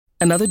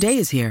Another day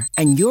is here,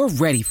 and you're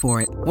ready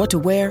for it. What to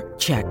wear?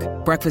 Check.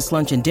 Breakfast,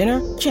 lunch, and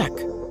dinner? Check.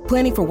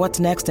 Planning for what's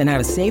next and how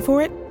to save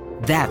for it?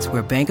 That's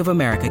where Bank of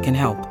America can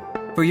help.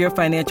 For your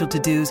financial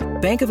to-dos,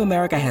 Bank of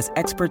America has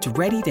experts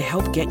ready to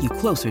help get you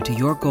closer to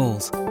your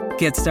goals.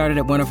 Get started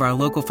at one of our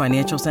local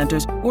financial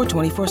centers or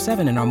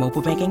 24/7 in our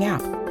mobile banking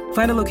app.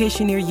 Find a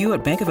location near you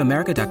at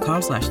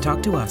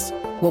bankofamerica.com/talktous.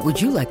 What would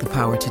you like the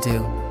power to do?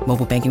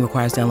 Mobile banking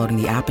requires downloading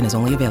the app and is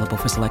only available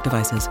for select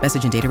devices.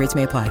 Message and data rates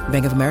may apply.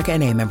 Bank of America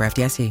N.A., member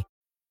FDIC.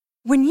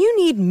 When you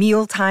need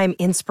mealtime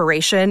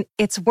inspiration,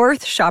 it's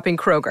worth shopping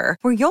Kroger,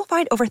 where you'll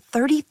find over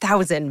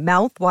 30,000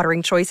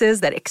 mouth-watering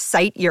choices that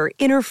excite your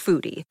inner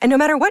foodie. And no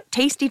matter what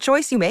tasty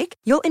choice you make,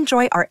 you'll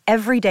enjoy our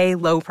everyday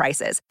low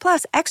prices,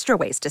 plus extra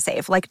ways to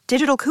save, like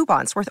digital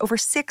coupons worth over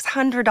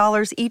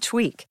 $600 each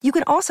week. You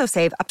can also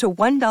save up to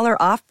 $1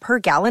 off per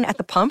gallon at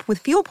the pump with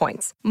fuel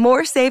points.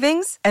 More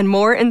savings and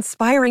more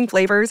inspiring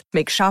flavors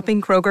make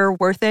shopping Kroger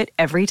worth it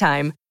every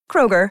time.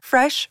 Kroger,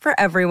 fresh for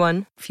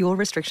everyone. Fuel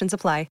restrictions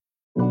apply.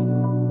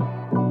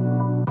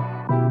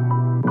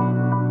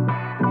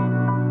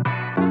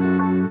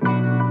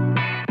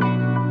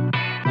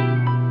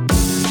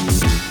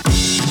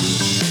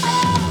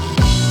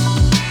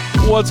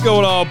 What's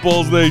going on,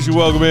 Bulls Nation?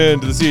 Welcome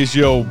in to the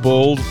CHGO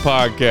Bulls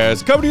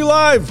podcast. Coming to you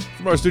live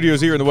from our studios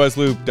here in the West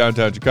Loop,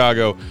 downtown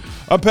Chicago.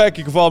 I'm Peck.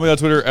 You can follow me on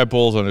Twitter at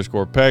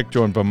Bulls_Peck,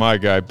 joined by my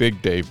guy,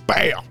 Big Dave.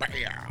 Bam,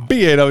 bam.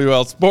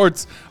 BAWL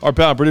Sports. Our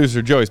pal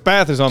producer, Joey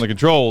Spath, is on the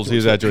controls.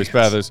 He's at Joey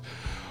Spathis.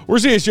 We're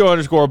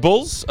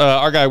CHGO_Bulls.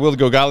 Our guy, Will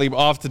Gottlieb,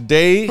 off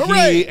today.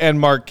 Hooray! He and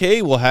Mark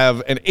K will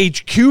have an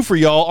HQ for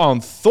y'all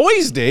on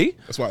Thursday.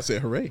 That's why I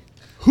said hooray.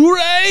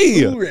 Hooray!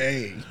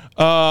 Hooray.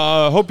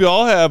 Hope you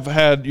all have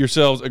had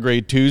yourselves a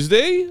great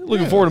Tuesday.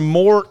 Looking forward to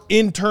more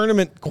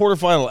in-tournament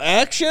quarterfinal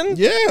action.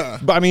 Yeah.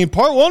 I mean,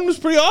 part one was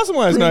pretty awesome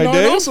last night,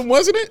 Dave. Awesome,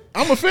 wasn't it?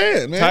 I'm a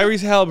fan, man.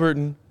 Tyrese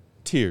Halliburton,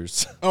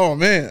 tears. Oh,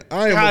 man.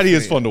 God, he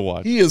is fun to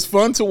watch. He is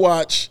fun to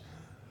watch.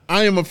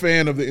 I am a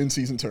fan of the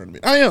in-season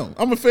tournament. I am.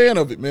 I'm a fan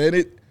of it,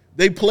 man.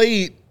 They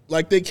played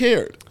like they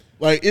cared.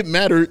 Like, it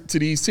mattered to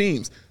these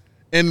teams.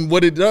 And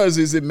what it does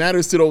is it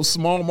matters to those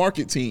small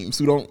market teams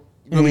who don't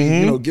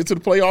really, get to the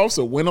playoffs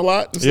or win a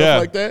lot and stuff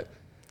like that.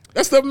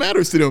 That stuff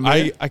matters to them,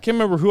 man. I can't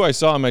remember who I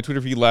saw on my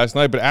Twitter feed last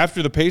night, but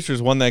after the Pacers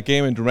won that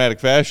game in dramatic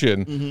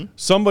fashion,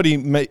 somebody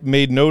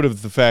made note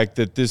of the fact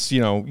that this,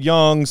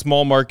 young,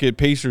 small market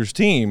Pacers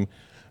team,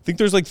 I think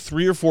there's like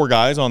 3 or 4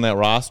 guys on that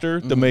roster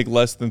that make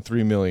less than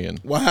 $3 million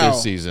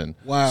this season.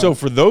 Wow. So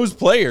for those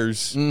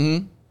players,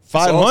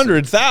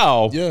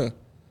 500,000,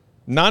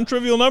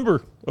 non-trivial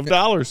number of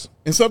dollars.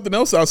 And something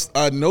else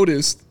I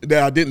noticed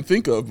that I didn't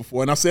think of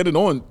before, and I said it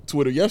on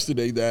Twitter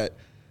yesterday, that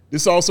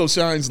this also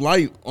shines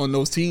light on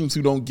those teams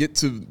who don't get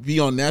to be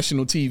on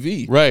national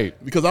TV. Right.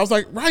 Because I was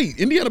like,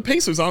 Indiana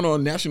Pacers aren't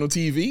on national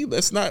TV.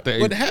 That's not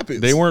what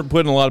happens. They weren't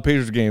putting a lot of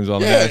Pacers games on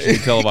the nationally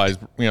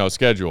televised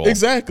schedule.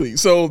 Exactly.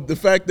 So the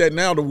fact that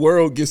now the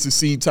world gets to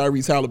see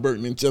Tyrese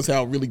Halliburton and just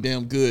how really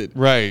damn good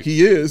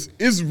he is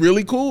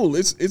really cool.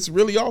 It's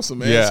really awesome,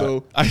 man. Yeah.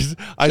 So I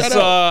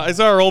saw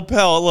our old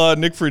pal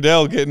Nick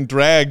Friedel getting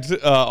dragged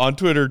on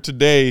Twitter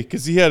today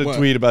because he had a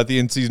tweet about the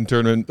in-season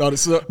tournament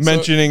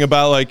mentioning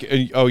about like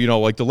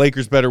the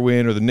Lakers better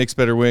win or the Knicks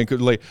better win. Who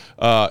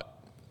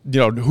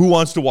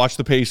wants to watch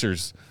the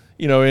Pacers,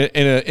 in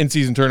an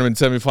in-season tournament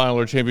semifinal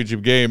or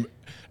championship game?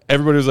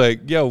 Everybody was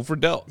like, yo,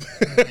 Friedel.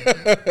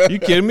 You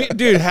kidding me?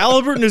 Dude,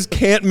 Halliburton is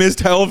can't-miss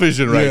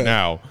television right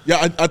now.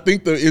 Yeah, I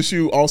think the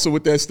issue also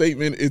with that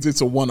statement is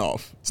it's a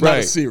one-off. It's not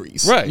a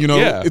series. Right,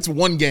 It's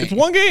one game. It's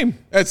one game.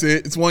 That's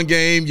it. It's one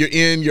game. You're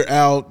in, you're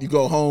out. You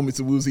go home.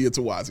 It's a woozy, it's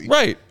a wazi.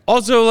 Right.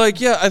 Also, I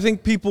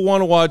think people want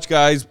to watch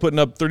guys putting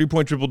up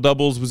 30-point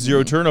triple-doubles with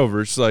 0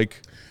 turnovers.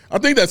 I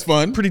think that's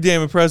fun. Pretty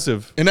damn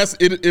impressive. And that's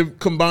it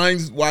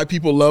combines why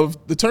people love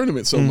the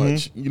tournament so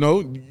much.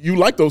 You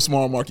like those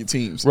small market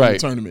teams in the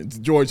tournament. The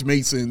George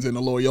Masons and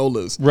the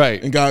Loyolas.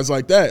 Right. And guys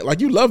like that.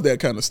 Like, you love that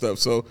kind of stuff.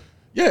 So,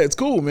 yeah, it's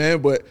cool,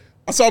 man. But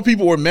I saw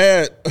people were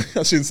mad.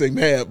 I shouldn't say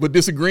mad, but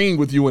disagreeing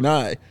with you and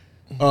I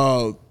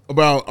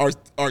about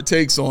our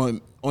takes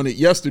on it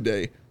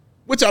yesterday,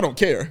 which I don't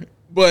care.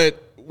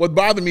 But what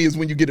bothered me is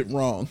when you get it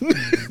wrong.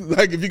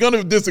 Like, if you're going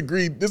to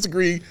disagree.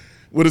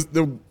 What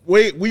the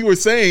way we were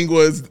saying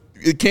was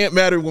it can't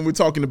matter when we're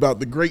talking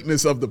about the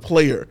greatness of the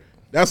player.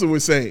 That's what we're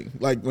saying.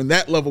 Like, when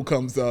that level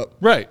comes up,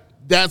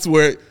 that's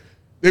where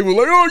they were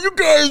like, oh, you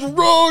guys are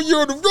wrong.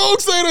 You're on the wrong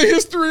side of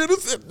history.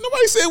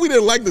 Nobody said we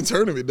didn't like the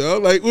tournament,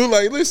 dog. Like, we're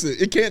like, listen,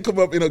 it can't come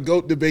up in a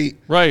GOAT debate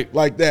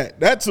like that.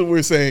 That's what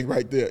we're saying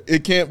right there.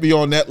 It can't be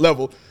on that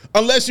level.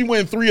 Unless you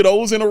win 3 of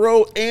those in a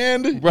row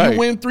and you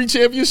win 3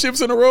 championships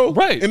in a row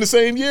in the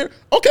same year.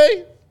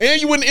 Okay. And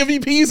you win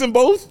MVPs in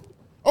both.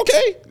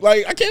 Okay,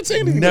 I can't say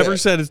anything. Never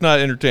said it's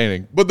not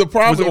entertaining. But the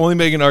problem was only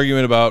making an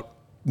argument about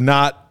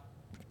not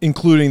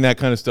including that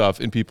kind of stuff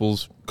in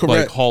people's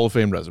Hall of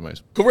Fame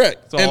resumes.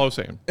 Correct. That's all I was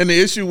saying. And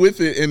the issue with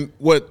it, and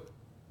what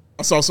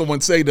I saw someone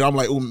say that I'm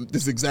like, oh,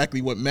 this is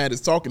exactly what Matt is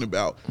talking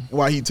about, and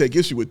why he'd take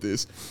issue with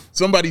this.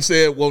 Somebody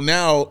said, well,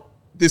 now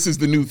this is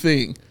the new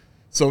thing.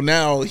 So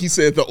now he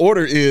said the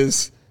order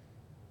is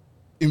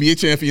NBA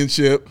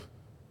championship,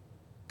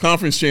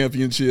 conference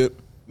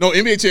championship. No,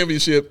 NBA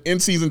championship,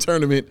 in-season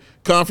tournament,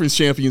 conference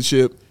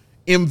championship,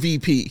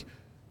 MVP.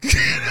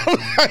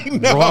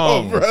 No,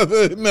 wrong,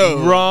 brother.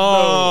 No.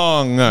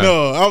 Wrong.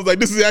 No. I was like,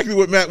 this is exactly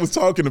what Matt was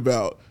talking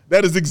about.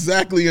 That is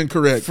exactly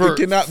incorrect. It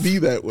cannot be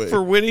that way.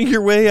 For winning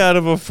your way out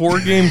of a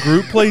 4-game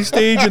group play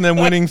stage and then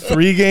winning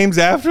 3 games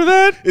after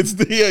that?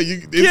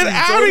 Get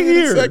out of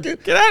here.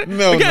 Get out.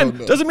 No, Again,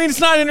 no. doesn't mean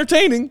it's not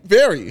entertaining.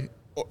 Very.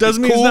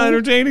 Doesn't mean it's not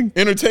entertaining.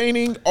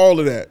 Entertaining, all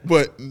of that.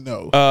 But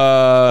no.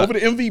 Over the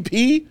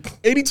MVP,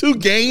 82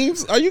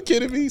 games? Are you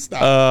kidding me? Stop.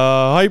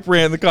 Hype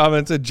ran in the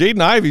comments said, Jaden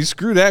Ivey,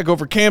 screw that, go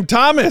for Cam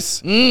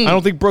Thomas. I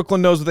don't think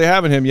Brooklyn knows what they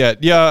have in him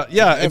yet. Yeah.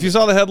 If you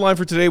saw the headline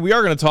for today, we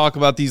are going to talk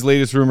about these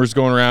latest rumors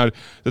going around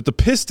that the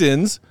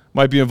Pistons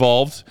might be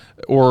involved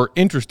or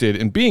interested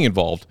in being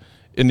involved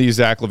in these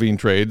Zach LaVine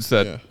trades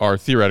that are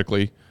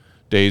theoretically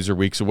days or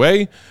weeks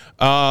away.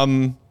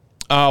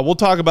 We'll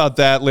talk about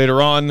that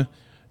later on.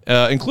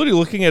 Including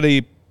looking at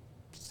a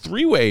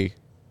 3-way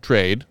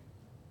trade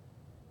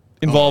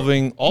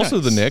involving also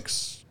the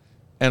Knicks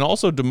and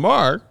also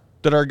DeMar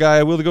that our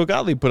guy Will the Go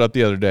Gottlieb put up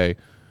the other day.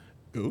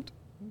 Good.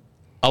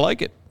 I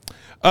like it.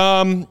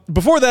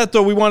 Before that,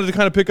 though, we wanted to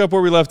kind of pick up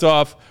where we left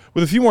off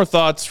with a few more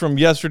thoughts from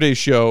yesterday's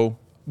show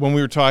when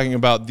we were talking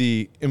about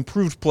the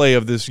improved play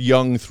of this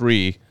young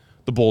 3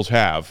 the Bulls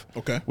have.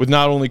 Okay. With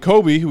not only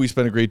Kobe, who we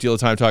spent a great deal of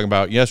time talking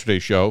about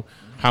yesterday's show,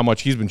 how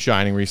much he's been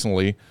shining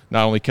recently,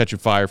 not only catching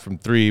fire from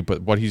 3,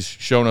 but what he's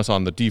shown us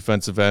on the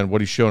defensive end,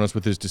 what he's shown us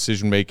with his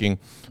decision-making,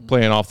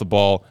 playing off the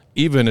ball,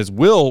 even as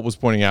Will was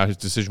pointing out his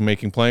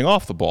decision-making playing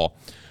off the ball.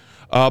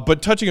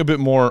 But touching a bit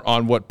more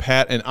on what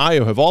Pat and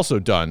Ayo have also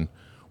done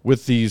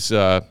with these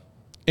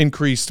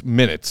increased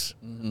minutes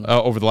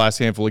over the last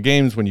handful of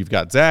games when you've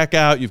got Zach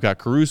out, you've got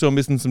Caruso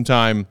missing some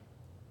time.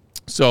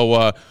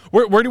 So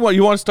where do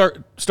you want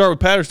to start with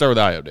Pat or start with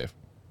Ayo, Dave?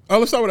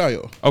 Let's start with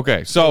Ayo.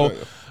 Okay,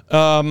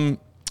 so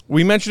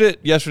we mentioned it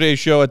yesterday's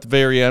show at the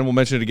very end. We'll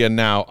mention it again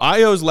now.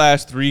 Ayo's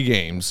last 3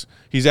 games,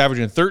 he's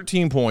averaging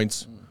 13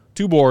 points,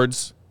 2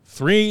 boards,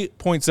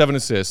 3.7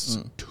 assists,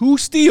 2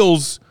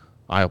 steals.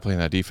 Ayo playing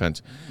that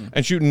defense,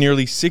 and shooting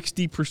nearly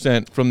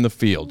 60% from the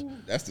field. Ooh,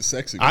 that's the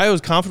sexy.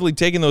 Ayo's confidently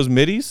taking those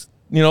middies,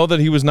 that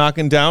he was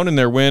knocking down in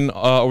their win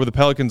over the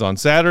Pelicans on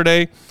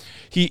Saturday.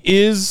 He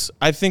is,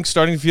 I think,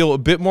 starting to feel a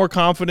bit more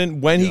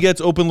confident when he gets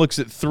open looks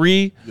at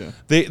 3. Yeah.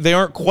 They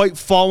aren't quite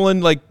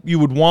falling like you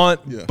would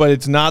want, but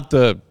it's not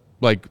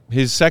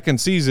his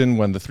second season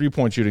when the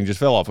 3-point shooting just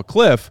fell off a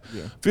cliff.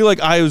 Yeah. I feel like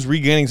Ayo's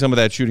regaining some of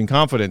that shooting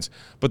confidence.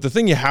 But the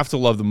thing you have to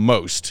love the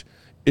most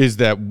is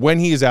that when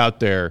he is out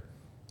there,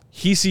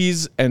 he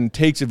sees and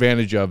takes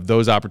advantage of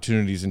those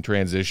opportunities in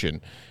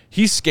transition.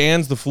 He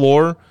scans the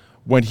floor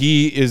when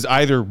he is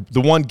either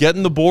the one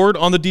getting the board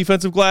on the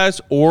defensive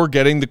glass or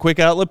getting the quick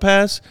outlet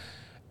pass,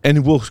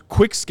 and will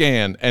quick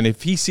scan, and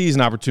if he sees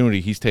an opportunity,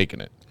 he's taking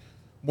it.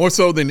 More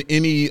so than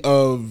any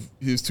of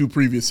his 2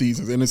 previous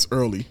seasons, and it's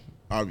early,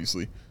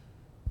 obviously.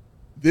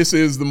 This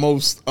is the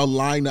most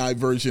Illini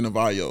version of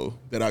Ayo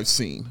that I've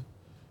seen.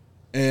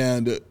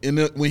 And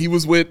when he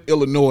was with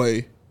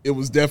Illinois, it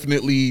was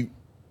definitely,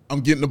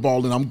 I'm getting the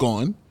ball and I'm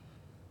gone.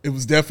 It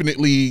was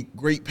definitely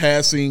great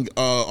passing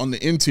on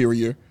the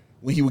interior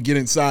when he would get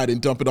inside and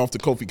dump it off to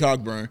Kofi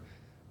Cogburn.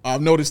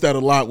 I've noticed that a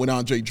lot with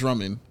Andre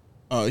Drummond.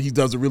 He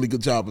does a really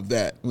good job of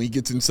that. When he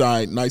gets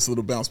inside, nice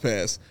little bounce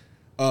pass.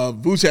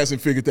 Vooch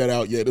hasn't figured that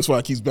out yet. That's why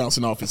he keeps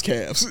bouncing off his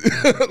calves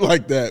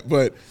like that.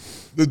 But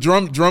the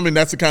Drummond,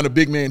 that's the kind of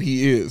big man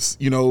he is.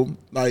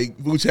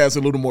 Vooch has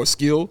a little more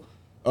skill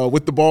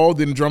with the ball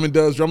than Drummond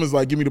does. Drummond's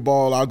like, give me the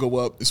ball, I'll go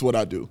up. It's what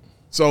I do.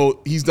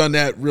 So he's done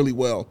that really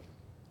well.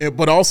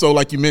 But also,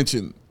 like you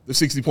mentioned, the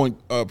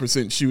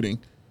 60% shooting.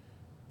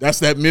 That's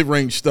that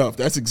mid-range stuff.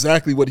 That's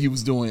exactly what he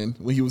was doing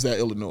when he was at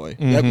Illinois.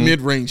 That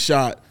mid-range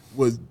shot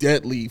was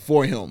deadly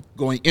for him,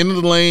 going into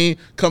the lane,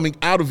 coming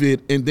out of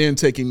it, and then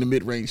taking the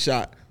mid-range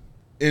shot.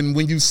 And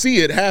when you see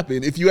it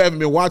happen, if you haven't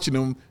been watching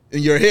him,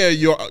 in your head,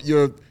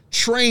 you're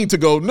trained to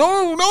go,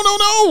 no.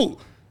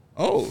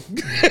 Oh.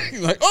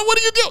 Like, what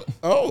are you doing?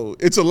 Oh,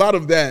 it's a lot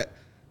of that,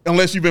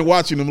 unless you've been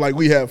watching him like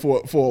we have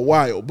for a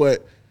while.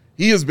 But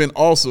he has been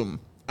awesome.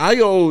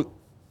 Ayo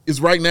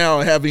is right now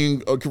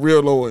having a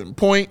career low in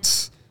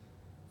points,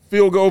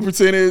 field goal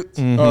percentage,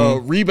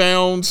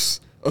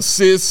 rebounds,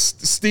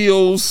 assists,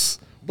 steals,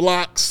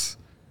 blocks.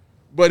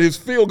 But his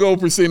field goal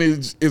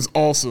percentage is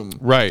awesome.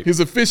 Right. His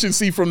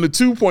efficiency from the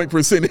 2-point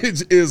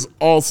percentage is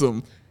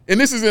awesome. And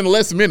this is in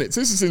less minutes.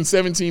 This is in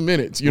 17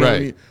 minutes. You know what I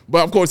mean?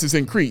 But, of course, it's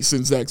increased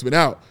since Zach's been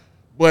out.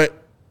 But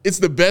it's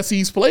the best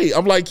he's played.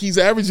 I'm like, he's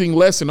averaging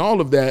less than all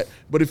of that,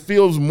 but it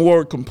feels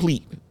more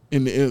complete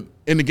in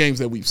the games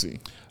that we've seen.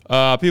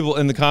 People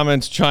in the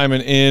comments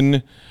chiming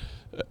in.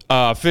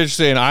 Fish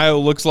saying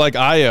Ayo looks like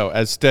Ayo,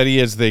 as steady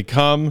as they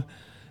come.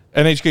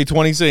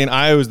 NHK20 saying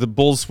Ayo is the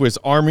Bulls' Swiss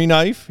Army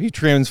knife. He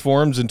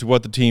transforms into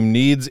what the team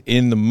needs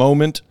in the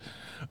moment.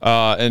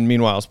 And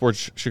meanwhile,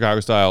 Sports Chicago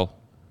Style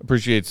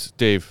appreciates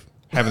Dave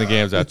having the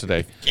games out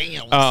today.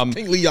 Can't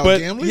leave y'all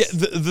gamblers.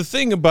 Yeah, the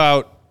thing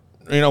about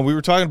we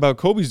were talking about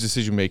Kobe's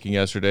decision-making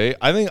yesterday.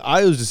 I think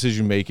Ayo's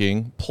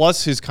decision-making,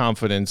 plus his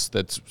confidence,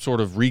 that's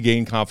sort of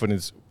regained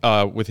confidence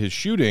with his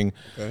shooting,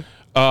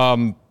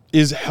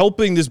 is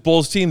helping this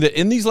Bulls team that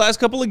in these last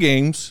couple of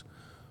games,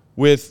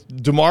 with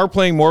DeMar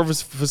playing more of a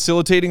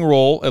facilitating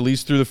role, at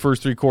least through the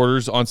first three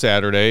quarters on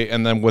Saturday,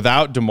 and then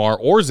without DeMar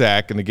or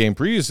Zach in the game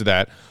previous to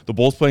that, the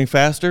Bulls playing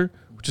faster,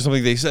 which is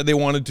something they said they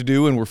wanted to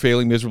do and were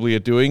failing miserably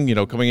at doing.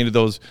 Coming into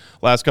those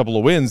last couple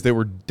of wins, they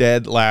were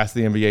dead last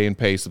in the NBA in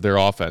pace of their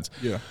offense.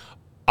 Yeah.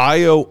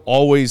 Ayo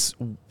always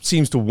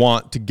seems to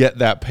want to get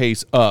that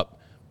pace up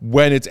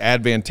when it's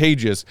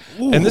advantageous.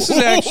 And this is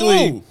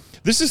actually...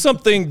 This is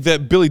something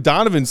that Billy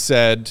Donovan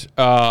said,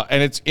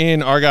 and it's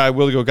in our guy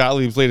Willie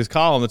Gottlieb's latest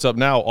column that's up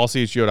now,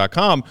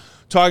 allchgo.com,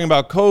 talking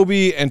about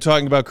Kobe and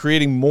talking about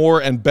creating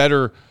more and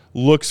better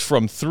looks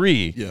from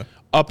three,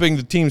 upping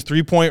the team's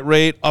three-point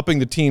rate, upping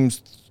the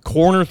team's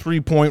corner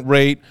three-point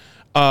rate,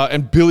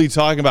 and Billy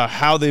talking about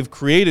how they've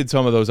created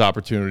some of those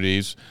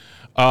opportunities,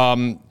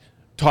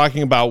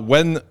 talking about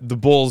when the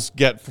Bulls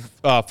get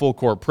full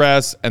court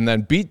press and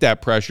then beat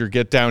that pressure,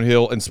 get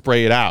downhill and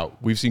spray it out.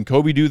 We've seen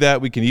Kobe do that.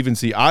 We can even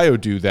see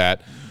Ayo do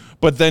that.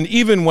 But then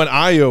even when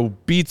Ayo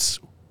beats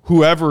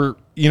whoever,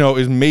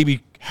 is maybe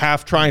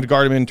half trying to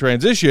guard him in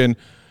transition,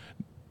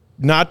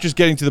 not just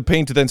getting to the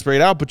paint to then spray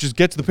it out, but just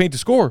get to the paint to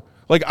score.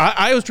 Like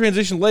Ayo's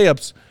transition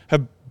layups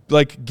have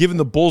given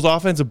the Bulls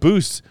offense a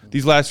boost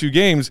these last few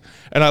games.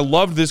 And I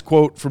loved this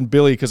quote from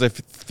Billy because I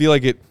feel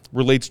like it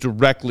relates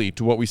directly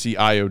to what we see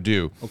Ayo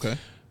do. Okay.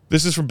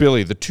 This is from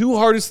Billy. The two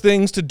hardest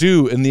things to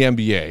do in the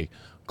NBA,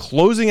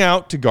 closing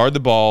out to guard the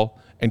ball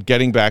and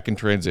getting back in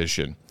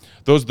transition.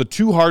 Those are the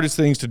two hardest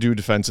things to do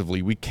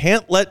defensively. We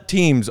can't let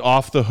teams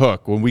off the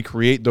hook when we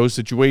create those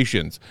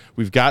situations.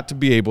 We've got to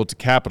be able to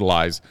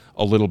capitalize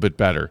a little bit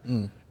better.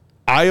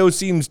 Ayo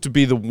seems to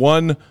be the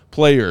one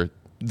player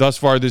thus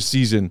far this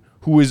season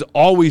who is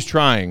always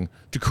trying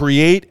to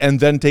create and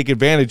then take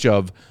advantage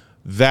of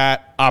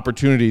that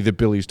opportunity that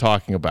Billy's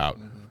talking about.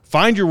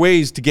 Find your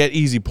ways to get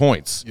easy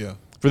points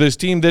for this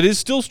team that is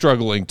still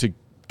struggling to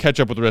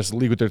catch up with the rest of the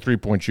league with their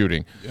three-point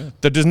shooting,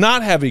 that does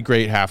not have a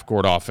great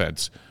half-court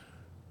offense.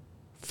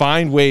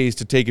 Find ways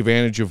to take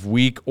advantage of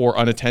weak or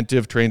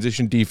unattentive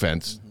transition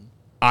defense.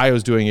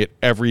 Ayo's doing it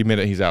every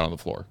minute he's out on the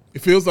floor.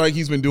 It feels like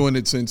he's been doing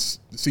it since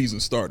the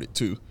season started,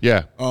 too.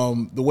 Yeah.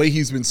 The way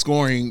he's been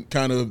scoring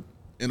kind of,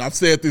 and I've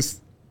said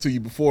this to you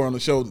before on the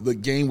show, the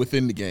game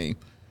within the game.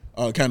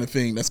 Kind of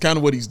thing. That's kind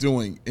of what he's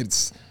doing.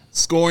 It's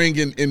scoring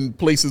in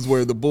places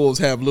where the Bulls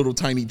have little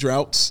tiny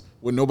droughts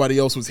where nobody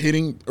else was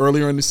hitting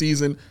earlier in the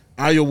season.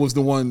 Ayo was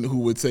the one who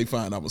would say,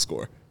 fine, I'm going to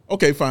score.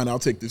 Okay, fine, I'll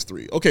take this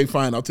three. Okay,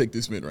 fine, I'll take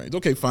this mid-range.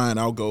 Okay, fine,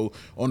 I'll go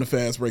on the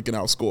fast break and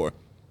I'll score.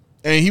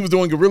 And he was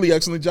doing a really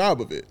excellent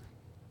job of it.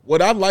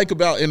 What I like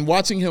about, and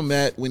watching him,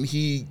 Matt, when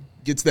he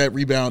gets that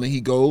rebound and he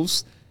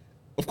goes,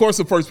 of course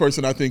the first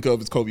person I think of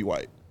is Kobe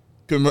White.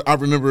 I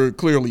remember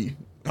clearly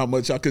how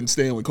much I couldn't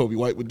stand when Kobe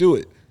White would do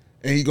it.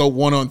 And he go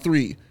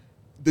 1-on-3.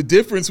 The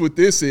difference with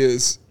this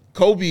is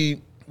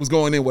Kobe was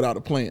going in without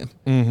a plan.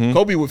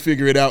 Kobe would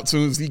figure it out as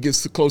soon as he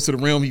gets close to the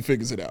rim, he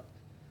figures it out.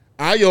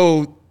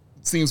 Ayo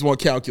seems more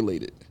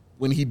calculated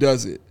when he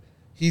does it.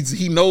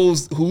 He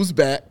knows who's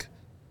back,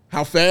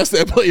 how fast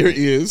that player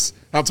is,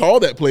 how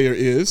tall that player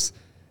is,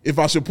 if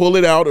I should pull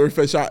it out or if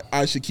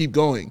I should keep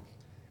going.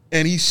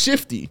 And he's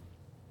shifty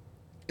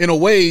in a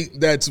way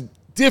that's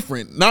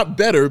different, not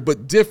better,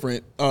 but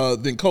different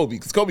than Kobe,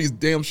 because Kobe's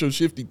damn sure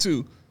shifty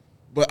too.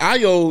 But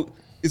Ayo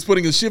is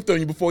putting a shift on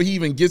you before he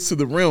even gets to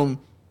the rim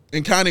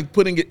and kind of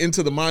putting it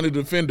into the mind of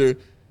the defender.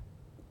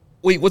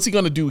 Wait, what's he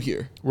going to do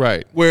here?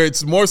 Right. Where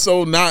it's more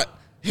so not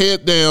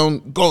head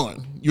down,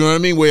 gone. You know what I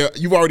mean? Where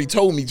you've already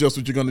told me just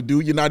what you're going to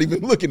do. You're not even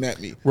looking at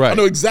me. Right. I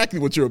know exactly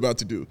what you're about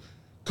to do.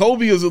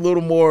 Ayo's a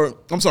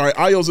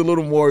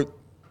little more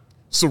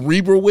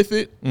cerebral with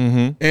it.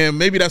 And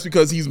maybe that's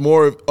because he's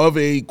more of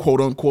a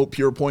quote-unquote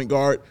pure point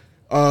guard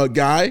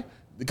guy,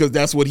 because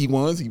that's what he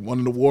was. He won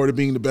an award of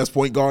being the best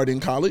point guard in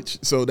college.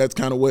 So that's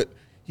kind of what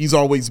he's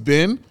always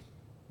been.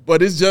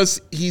 But it's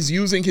just he's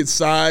using his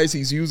size,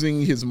 he's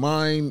using his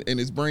mind and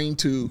his brain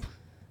too,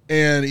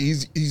 and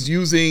he's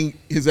using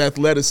his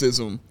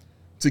athleticism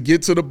to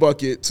get to the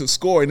bucket, to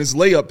score. And his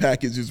layup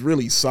package is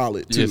really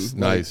solid too. It's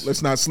nice.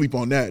 Let's not sleep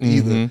on that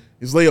either.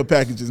 His layup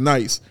package is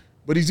nice.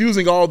 But he's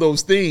using all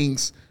those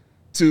things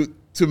to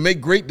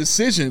make great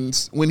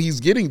decisions when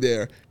he's getting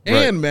there.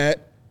 And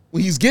Matt,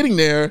 when he's getting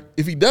there,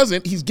 if he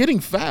doesn't, he's getting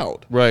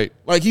fouled. Right.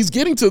 Like he's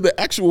getting to the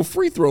actual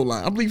free throw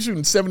line. I believe he's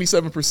shooting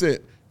 77%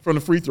 from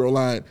the free throw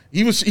line.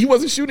 He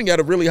wasn't shooting at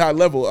a really high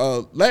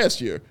level last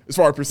year, as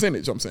far as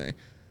percentage, I'm saying.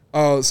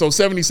 So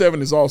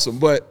 77 is awesome.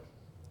 But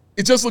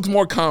it just looks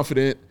more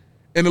confident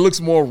and it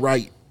looks more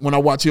right when I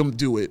watch him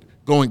do it,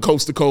 going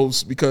coast to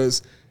coast,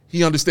 because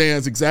he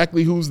understands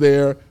exactly who's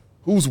there,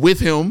 who's with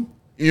him.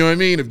 You know what I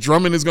mean? If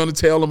Drummond is going to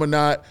tell him or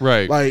not.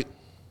 Right. Like,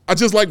 I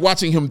just like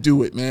watching him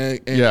do it, man.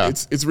 And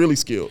it's really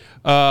skilled.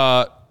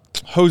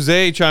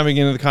 Jose chiming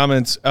into the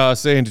comments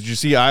saying, did you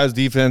see Iowa's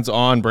defense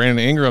on Brandon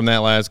Ingram that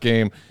last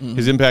game? Mm-hmm.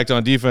 His impact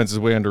on defense is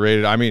way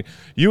underrated. I mean,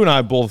 you and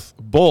I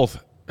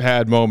both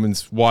had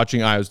moments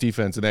watching Iowa's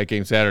defense in that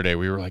game Saturday.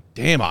 We were like,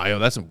 damn, Io,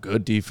 that's some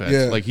good defense.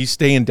 Yeah. Like, he's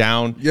staying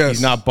down. Yes.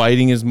 He's not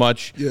biting as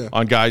much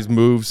on guys'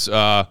 moves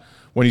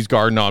when he's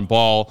guarding on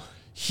ball.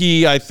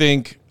 He, I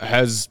think,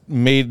 has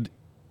made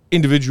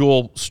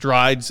individual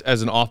strides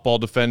as an off-ball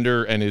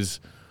defender and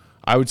is,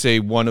 I would say,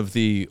 one of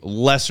the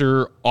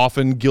lesser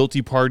often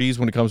guilty parties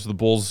when it comes to the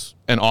Bulls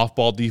and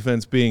off-ball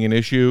defense being an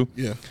issue.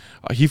 Yeah,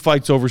 he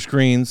fights over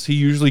screens. He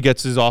usually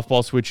gets his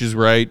off-ball switches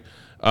right.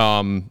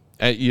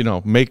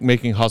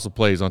 Making hustle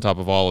plays on top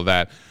of all of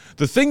that.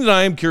 The thing that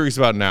I am curious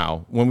about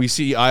now, when we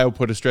see Io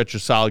put a stretch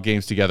of solid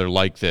games together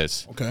like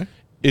this,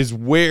 is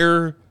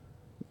where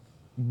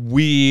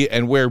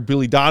where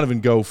Billy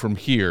Donovan go from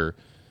here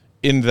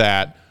in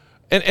that.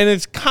 And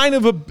it's kind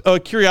of a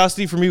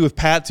curiosity for me with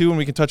Pat, too, and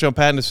we can touch on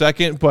Pat in a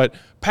second. But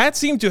Pat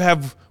seemed to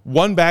have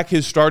won back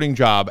his starting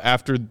job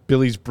after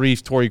Billy's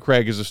brief Torrey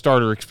Craig as a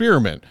starter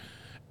experiment.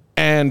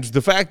 And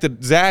the fact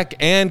that Zach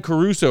and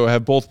Caruso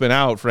have both been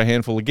out for a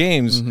handful of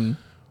games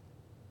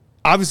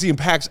obviously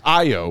impacts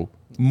Io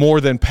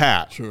more than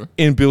Pat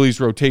in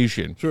Billy's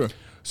rotation. Sure.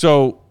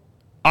 So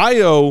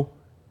Io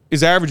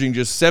is averaging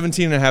just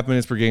 17 and a half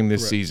minutes per game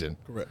this season.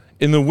 Correct.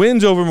 In the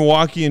wins over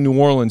Milwaukee and New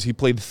Orleans, he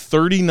played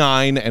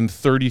 39 and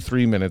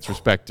 33 minutes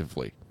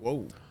respectively.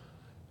 Whoa.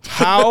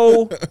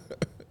 How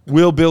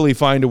will Billy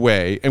find a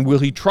way, and will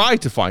he try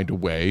to find a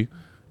way,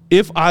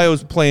 if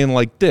Io's playing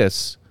like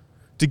this,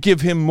 to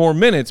give him more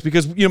minutes?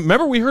 Because,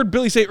 remember we heard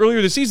Billy say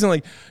earlier this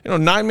season,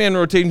 9-man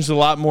rotation is a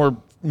lot more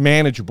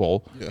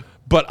manageable. Yeah.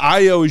 But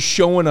Io is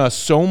showing us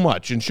so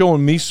much and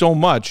showing me so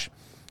much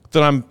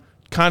that I'm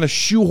kind of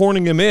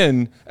shoehorning him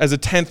in as a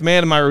 10th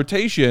man in my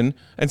rotation.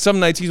 And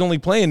some nights he's only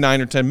playing 9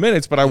 or 10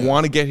 minutes, but I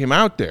want to get him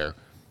out there.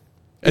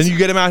 And you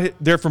get him out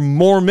there for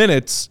more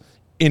minutes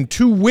in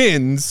 2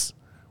 wins.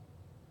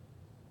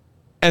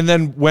 And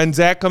then when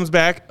Zach comes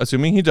back,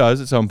 assuming he does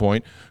at some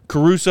point,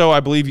 Caruso, I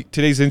believe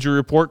today's injury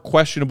report,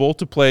 questionable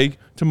to play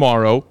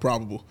tomorrow.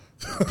 Probable.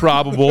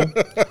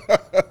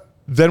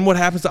 Then what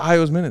happens to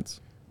Io's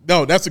minutes?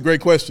 No, that's a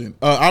great question.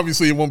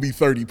 Obviously, it won't be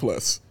 30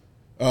 plus.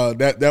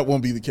 That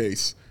won't be the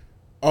case.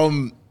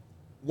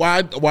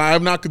 Why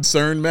I'm not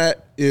concerned,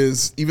 Matt,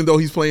 is even though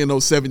he's playing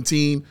those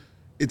 17,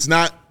 it's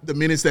not the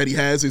minutes that he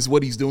has, it's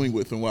what he's doing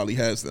with them while he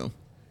has them.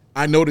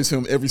 I notice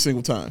him every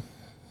single time.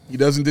 He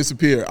doesn't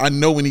disappear. I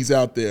know when he's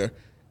out there,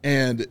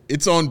 and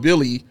it's on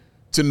Billy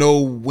to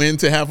know when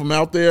to have him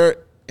out there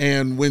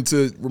and when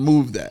to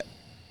remove that.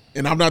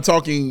 And I'm not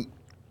talking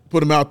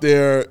put him out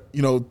there,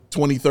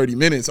 20, 30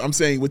 minutes. I'm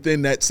saying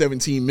within that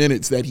 17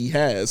 minutes that he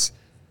has,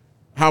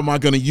 how am I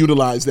going to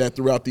utilize that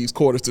throughout these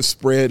quarters to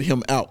spread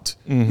him out?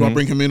 Mm-hmm. Do I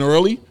bring him in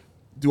early?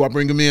 Do I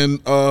bring him in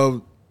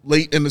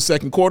late in the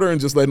second quarter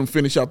and just let him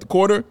finish out the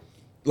quarter?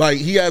 Like,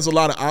 he has a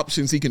lot of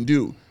options he can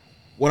do.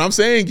 What I'm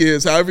saying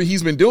is, however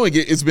he's been doing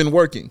it, it's been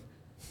working.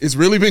 It's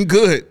really been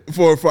good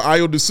for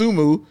Ayo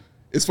Dosunmu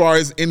as far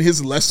as in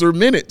his lesser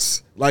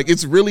minutes. Like,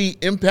 it's really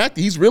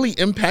he's really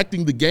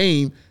impacting the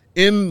game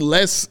in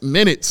less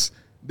minutes.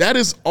 That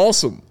is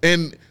awesome.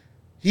 And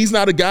he's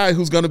not a guy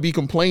who's going to be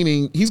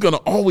complaining. He's going to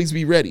always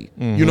be ready.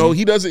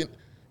 Mm-hmm.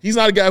 He's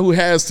not a guy who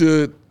has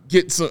to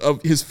get some of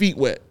his feet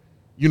wet,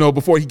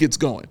 before he gets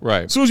going.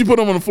 Right. As soon as you put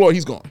him on the floor,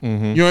 he's gone.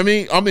 Mm-hmm. You know what I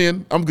mean? I'm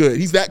in. I'm good.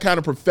 He's that kind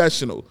of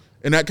professional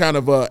and that kind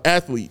of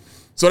athlete.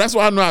 So that's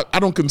why I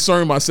don't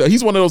concern myself.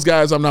 He's one of those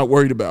guys I'm not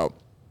worried about.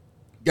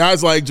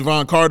 Guys like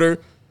Javon Carter,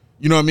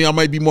 I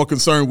might be more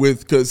concerned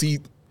with because he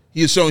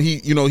has shown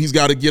he's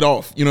got to get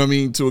off,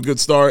 to a good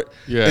start.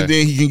 Yeah. And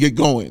then he can get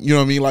going,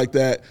 like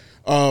that.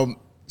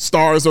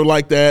 Stars are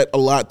like that a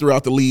lot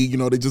throughout the league.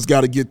 They just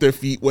got to get their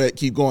feet wet,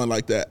 keep going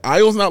like that.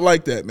 Ayo's not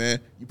like that, man.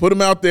 You put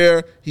him out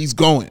there, he's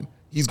going.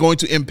 He's going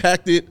to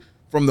impact it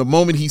from the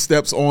moment he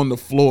steps on the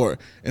floor.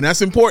 And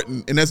that's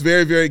important, and that's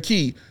very, very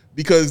key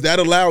because that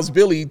allows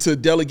Billy to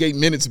delegate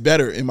minutes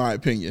better, in my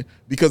opinion,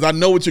 because I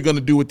know what you're going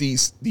to do with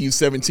these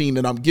 17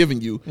 that I'm giving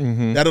you.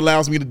 Mm-hmm. That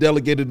allows me to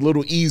delegate it a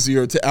little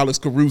easier to Alex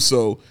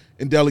Caruso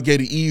and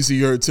delegate it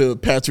easier to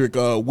Patrick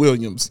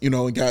Williams,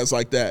 and guys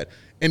like that.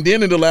 And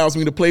then it allows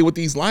me to play with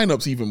these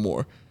lineups even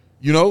more.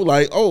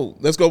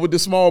 Let's go with the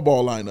small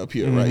ball lineup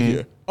here, right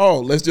here.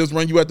 Oh, let's just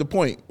run you at the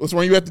point. Let's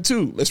run you at the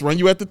 2. Let's run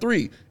you at the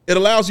 3. It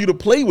allows you to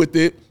play with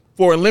it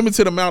for a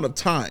limited amount of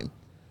time.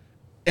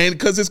 And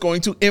because it's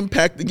going to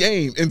impact the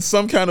game in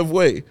some kind of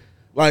way.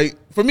 Like,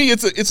 for me,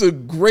 it's a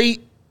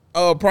great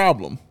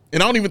problem.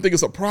 And I don't even think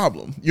it's a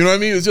problem. You know what I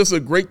mean? It's just a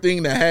great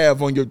thing to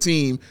have on your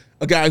team,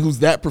 a guy who's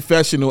that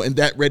professional and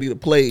that ready to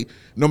play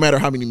no matter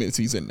how many minutes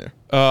he's in there.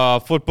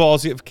 Football,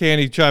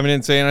 Candy chiming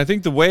in saying, I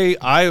think the way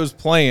Io's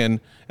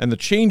playing and the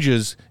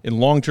changes in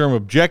long-term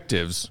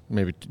objectives,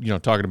 maybe,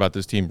 talking about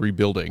this team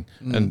rebuilding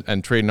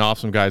and trading off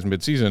some guys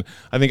midseason,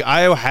 I think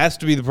Io has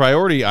to be the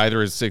priority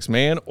either as 6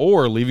 man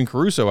or leaving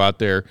Caruso out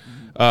there.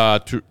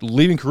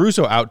 Leaving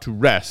Caruso out to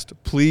rest.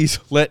 Please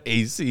let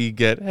AC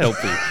get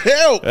healthy.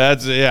 Help.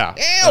 That's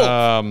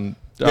Help.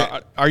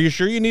 Are you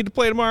sure you need to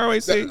play tomorrow,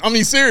 AC? I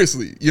mean,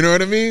 seriously, you know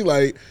what I mean?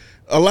 Like,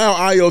 allow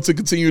Ayo to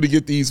continue to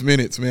get these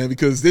minutes, man,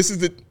 because this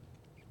is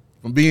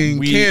I'm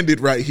being candid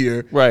right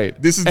here.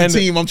 Right. This is the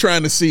team I'm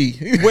trying to see.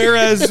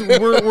 Whereas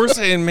we're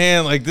saying,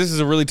 man, like this is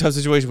a really tough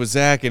situation with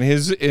Zach and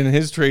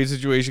his trade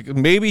situation.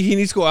 Maybe he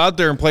needs to go out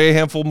there and play a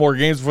handful more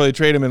games before they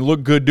trade him and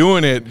look good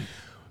doing it.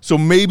 So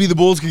maybe the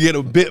Bulls could get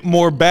a bit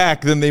more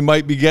back than they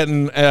might be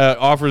getting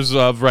offers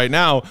of right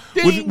now.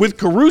 With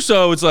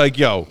Caruso, it's like,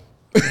 yo,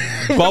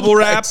 bubble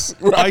wrap,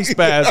 ice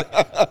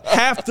bath.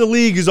 Half the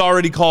league is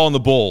already calling the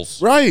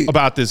Bulls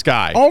about this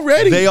guy.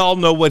 Already. They all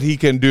know what he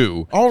can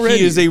do. Already.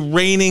 He is a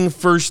reigning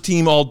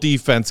first-team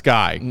all-defense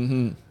guy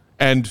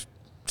and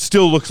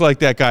still looks like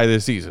that guy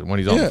this season when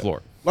he's on the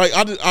floor. Like,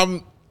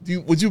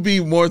 would you be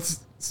more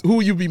 – who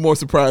would you be more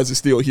surprised is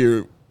still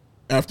here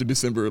after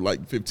December,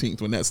 like,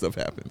 15th when that stuff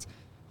happens?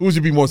 Who would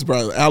you be more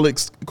surprised,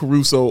 Alex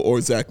Caruso or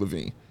Zach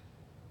LaVine?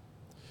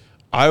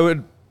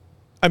 I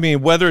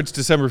mean, whether it's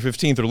December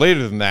 15th or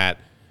later than that,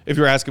 if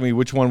you're asking me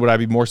which one would I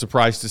be more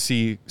surprised to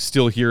see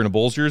still here in a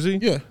Bulls jersey?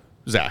 Yeah.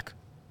 Zach.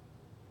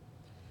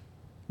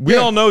 We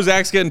all know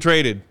Zach's getting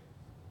traded.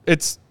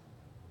 It's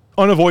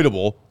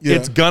unavoidable. Yeah.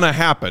 It's going to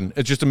happen.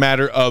 It's just a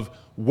matter of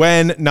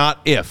when, not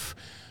if.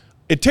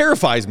 It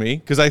terrifies me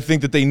because I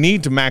think that they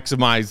need to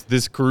maximize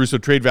this Caruso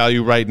trade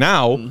value right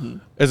now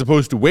as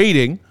opposed to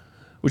waiting,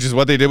 which is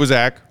what they did with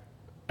Zach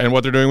and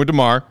what they're doing with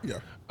DeMar.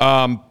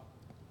 Yeah.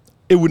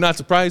 It would not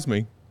surprise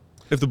me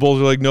if the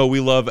Bulls are like, no, we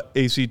love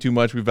AC too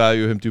much, we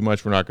value him too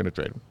much, we're not going to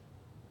trade him.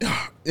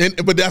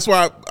 But that's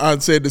why I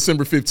said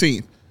December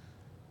 15th,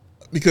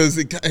 because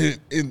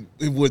it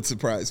would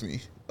surprise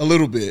me a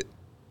little bit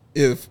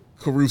if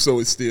Caruso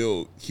is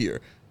still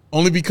here.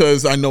 Only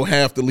because I know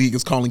half the league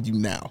is calling you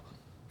now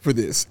for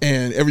this,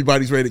 and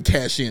everybody's ready to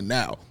cash in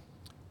now.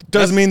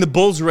 Doesn't mean the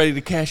Bulls are ready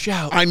to cash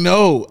out. I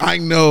know. I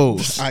know.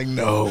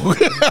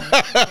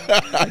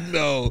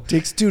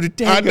 Takes two to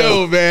tango. I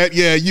know, man.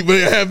 Yeah, you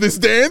better have this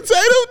dance.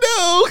 I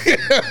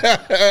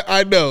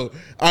don't know.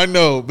 I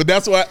know. But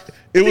that's why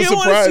it was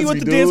surprising. I want to see what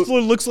the dance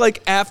floor looks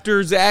like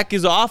after Zach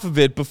is off of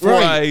it before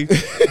I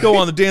go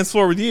on the dance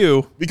floor with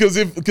you.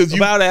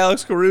 About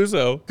Alex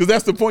Caruso. Because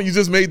that's the point. You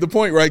just made the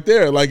point right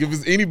there. Like, if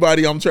it's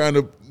anybody I'm trying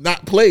to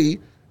not play,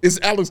 it's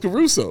Alex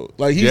Caruso.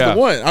 Like, he's the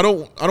one. I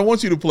don't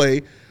want you to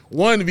play.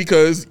 One,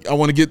 because I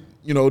want to get,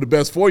 the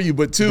best for you,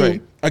 but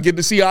two, I get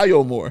to see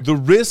Ayo more. The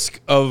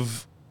risk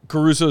of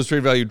Caruso's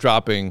trade value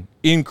dropping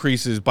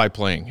increases by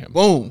playing him.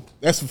 Boom.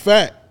 That's a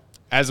fact.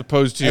 As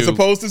opposed to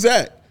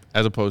Zach.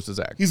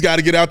 He's got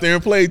to get out there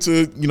and play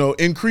to,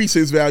 increase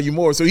his value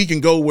more so he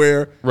can go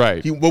where.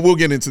 Right. But we'll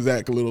get into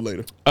Zach a little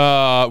later.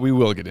 We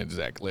will get into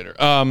Zach later.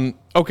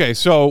 Okay,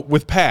 so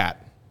with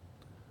Pat,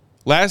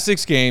 last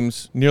 6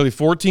 games, nearly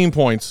 14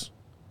 points,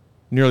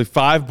 nearly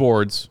 5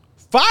 boards.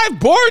 5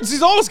 boards?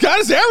 He's almost got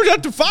his average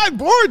up to 5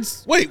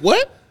 boards. Wait,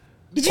 what?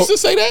 Did you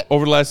just say that?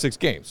 Over the last 6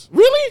 games.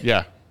 Really?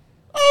 Yeah.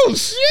 Oh,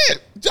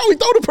 shit. Joey,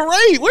 throw the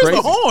parade. Where's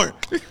the horn?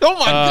 Oh,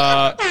 my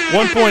God.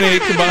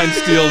 1.8 combined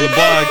steals. The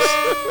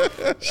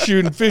Bucks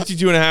shooting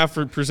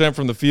 52.5%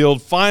 from the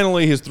field.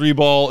 Finally, his 3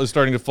 ball is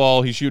starting to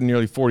fall. He's shooting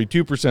nearly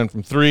 42%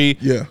 from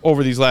 3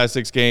 over these last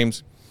 6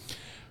 games.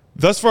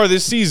 Thus far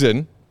this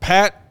season,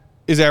 Pat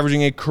is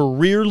averaging a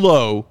career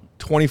low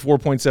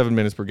 24.7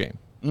 minutes per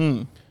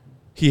game.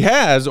 He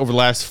has, over the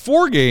last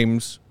 4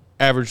 games,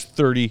 averaged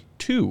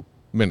 32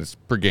 minutes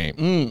per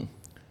game.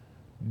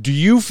 Do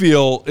you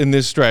feel in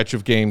this stretch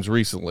of games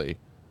recently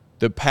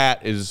that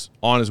Pat is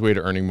on his way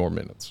to earning more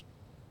minutes?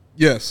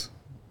 Yes.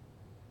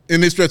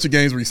 In this stretch of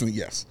games recently,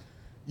 yes.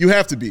 You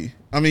have to be.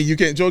 I mean, you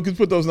can't. Joe, can you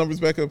put those numbers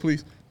back up,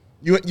 please?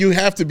 You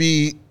have to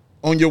be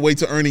on your way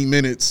to earning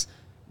minutes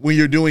when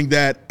you're doing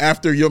that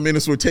after your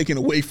minutes were taken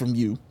away from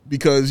you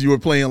because you were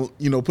playing,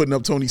 putting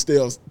up Tony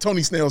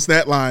Snell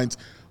stat lines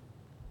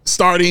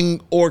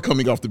starting or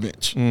coming off the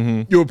bench.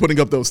 You were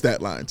putting up those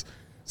stat lines.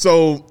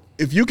 So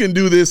if you can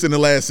do this in the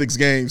last 6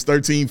 games,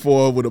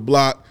 13-4 with a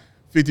block,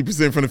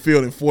 50% from the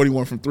field, and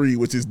 41 from 3,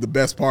 which is the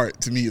best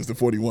part to me is the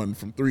 41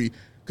 from 3,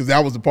 because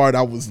that was the part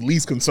I was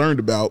least concerned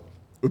about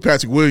with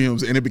Patrick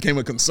Williams, and it became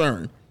a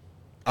concern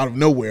out of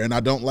nowhere, and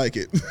I don't like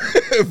it.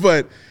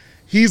 But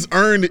he's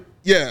earned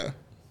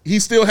he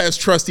still has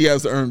trust he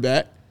has to earn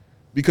back,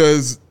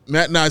 because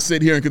Matt and I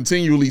sit here and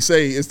continually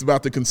say it's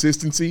about the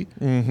consistency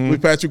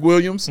with Patrick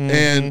Williams,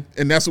 and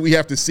that's what we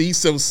have to see.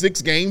 So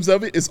 6 games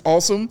of it is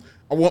awesome.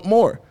 I want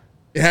more.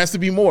 It has to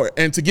be more.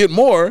 And to get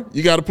more,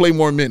 you got to play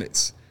more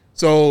minutes.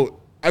 So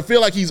I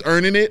feel like he's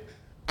earning it.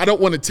 I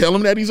don't want to tell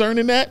him that he's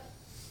earning that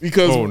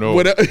because, you know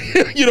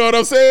what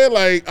I'm saying?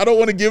 Like, I don't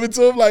want to give it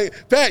to him.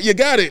 Like, Pat, you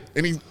got it.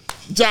 And he's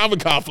job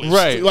accomplished.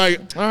 Right. Like,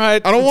 all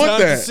right, I don't want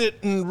that. To sit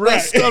and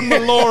rest on my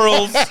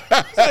laurels.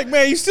 It's like,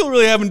 man, you still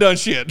really haven't done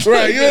shit.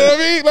 Right. You know what I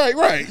mean? Like,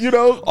 right.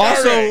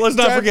 Also, let's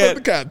not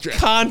forget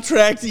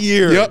contract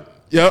year.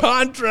 Yep.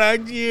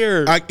 Contract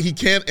year. He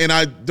can't, and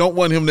I don't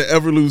want him to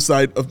ever lose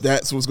sight of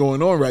that's what's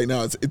going on right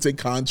now. It's a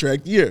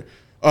contract year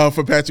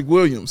for Patrick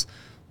Williams.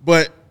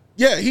 But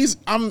yeah, he's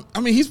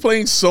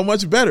playing so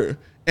much better.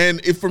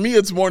 And for me,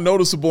 it's more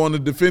noticeable on the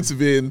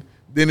defensive end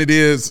than it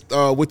is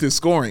with his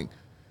scoring.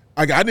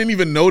 I didn't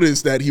even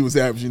notice that he was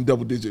averaging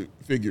double-digit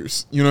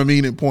figures, you know what I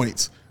mean, in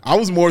points. I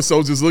was more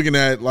so just looking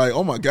at, like,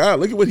 oh, my God,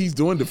 look at what he's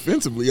doing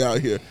defensively out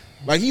here.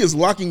 Like, he is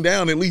locking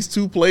down at least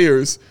two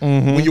players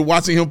when you're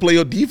watching him play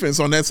a defense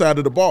on that side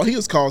of the ball. He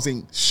is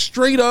causing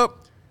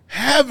straight-up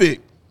havoc.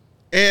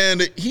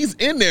 And he's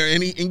in there,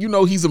 and you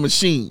know he's a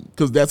machine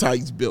because that's how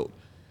he's built.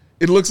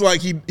 It looks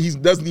like he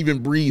doesn't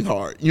even breathe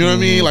hard. You know what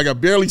I mean? Like, I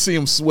barely see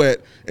him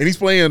sweat, and he's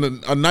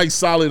playing a nice,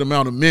 solid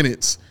amount of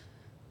minutes.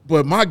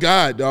 But, my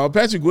God, dog,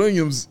 Patrick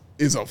Williams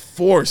is a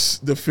force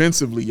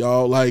defensively,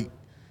 y'all. Like,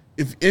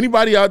 if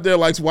anybody out there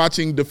likes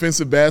watching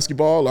defensive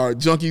basketball or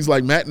junkies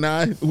like Matt and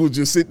I who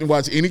just sit and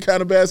watch any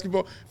kind of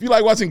basketball, if you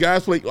like watching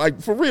guys play,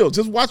 like, for real,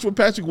 just watch what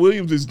Patrick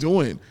Williams is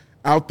doing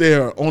out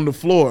there on the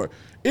floor.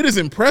 It is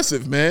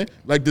impressive, man.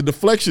 Like, the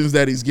deflections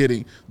that he's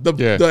getting,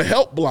 the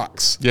help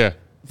blocks. Yeah.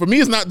 For me,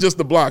 it's not just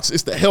the blocks,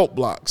 it's the help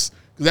blocks.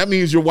 Because that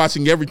means you're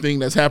watching everything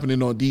that's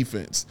happening on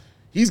defense.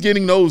 He's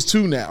getting those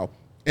too now.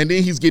 And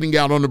then he's getting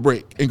out on the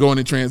break and going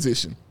in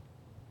transition.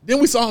 Then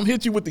we saw him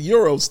hit you with the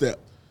Euro step.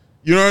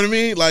 You know what I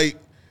mean? Like,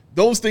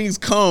 those things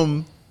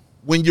come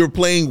when you're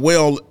playing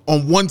well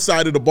on one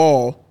side of the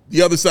ball.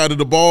 The other side of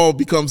the ball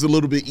becomes a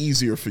little bit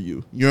easier for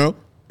you, you know?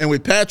 And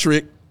with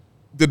Patrick,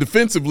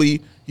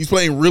 defensively, he's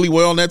playing really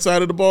well on that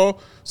side of the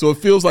ball. So it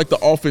feels like the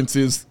offense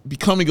is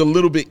becoming a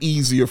little bit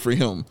easier for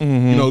him,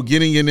 you know,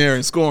 getting in there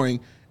and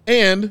scoring.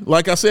 And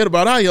like I said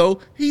about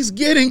Ayo, he's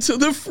getting to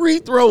the free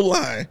throw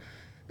line.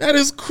 That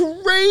is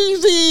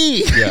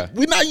crazy. Yeah.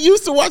 We're not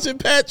used to watching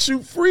Pat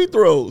shoot free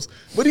throws,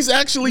 but he's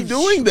actually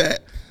doing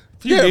that.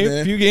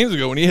 A few games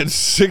ago when he had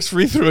 6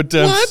 free throw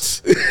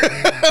attempts.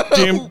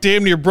 What?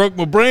 damn near broke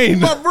my brain.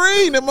 My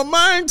brain and my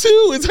mind,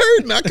 too, is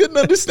hurting. I couldn't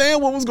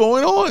understand what was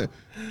going on.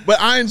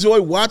 But I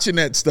enjoy watching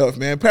that stuff,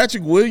 man.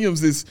 Patrick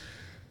Williams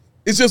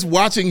it's just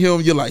watching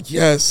him, you're like,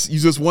 yes, you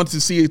just want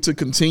to see it to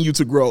continue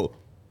to grow.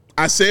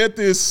 I said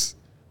this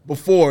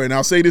before, and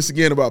I'll say this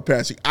again about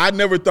Patrick. I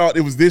never thought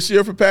it was this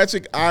year for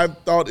Patrick. I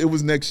thought it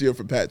was next year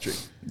for Patrick.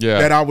 Yeah.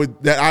 That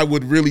I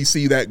would really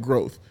see that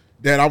growth.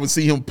 That I would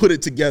see him put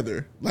it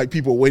together like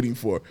people are waiting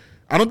for.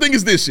 I don't think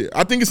it's this year.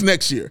 I think it's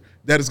next year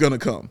that it's going to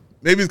come.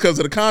 Maybe it's because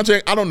of the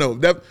contract. I don't know.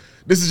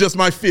 This is just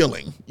my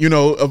feeling, you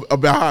know,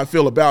 about how I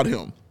feel about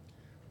him.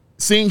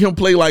 Seeing him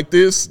play like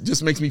this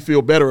just makes me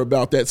feel better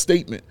about that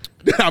statement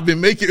that I've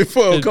been making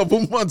for a couple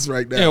months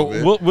right now.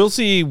 We'll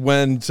see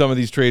when some of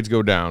these trades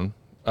go down.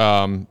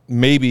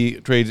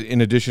 Maybe trades in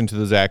addition to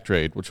the Zach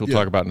trade, which we'll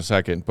talk about in a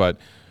second. But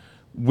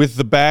with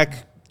the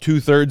back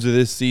 2/3 of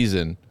this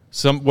season,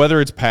 whether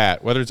it's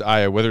Pat, whether it's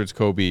Aya, whether it's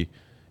Kobe,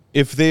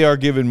 if they are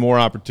given more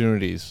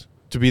opportunities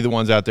to be the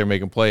ones out there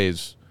making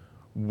plays,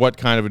 what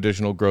kind of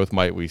additional growth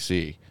might we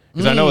see?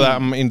 Because I know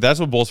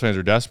that's what Bulls fans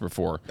are desperate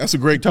for. That's a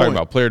great point. Talking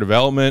about player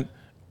development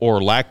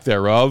or lack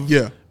thereof.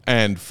 Yeah.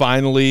 And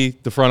finally,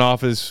 the front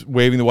office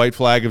waving the white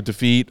flag of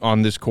defeat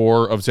on this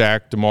core of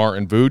Zach, DeMar,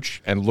 and Vooch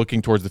and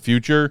looking towards the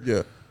future.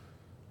 Yeah.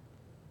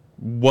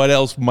 What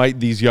else might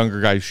these younger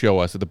guys show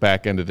us at the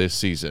back end of this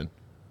season?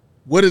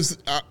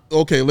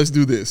 Okay, let's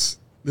do this.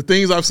 The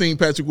things I've seen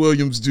Patrick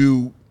Williams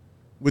do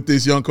with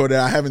this young core that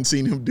I haven't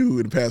seen him do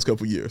in the past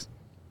couple of years.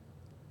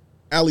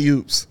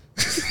 Alley-oops.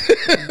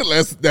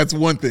 That's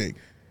one thing.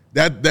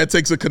 That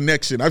takes a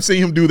connection. I've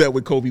seen him do that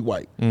with Kobe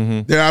White.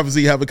 They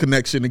obviously have a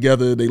connection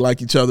together. They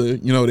like each other.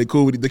 You know, they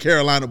cool with the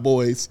Carolina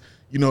boys.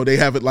 You know, they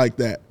have it like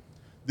that.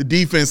 The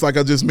defense, like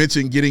I just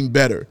mentioned, getting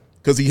better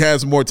because he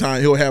has more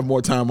time. He'll have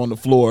more time on the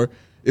floor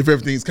if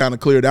everything's kind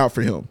of cleared out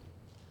for him.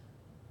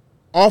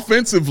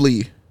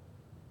 Offensively,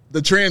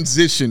 the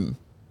transition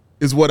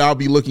is what I'll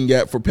be looking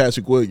at for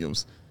Patrick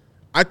Williams.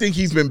 I think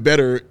he's been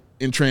better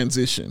in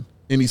transition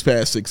in these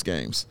past 6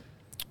 games.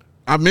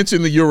 I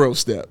mentioned the Euro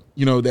step,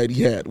 you know, that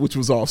he had, which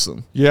was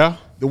awesome. Yeah.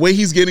 The way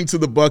he's getting to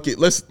the bucket.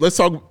 Let's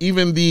talk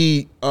even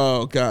the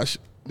overtime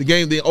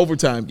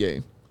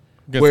game.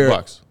 Against the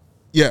Bucks.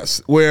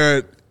 Yes,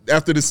 where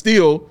after the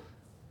steal,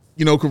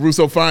 you know,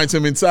 Caruso finds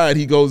him inside,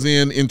 he goes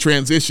in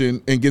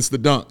transition and gets the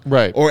dunk.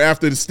 Right. Or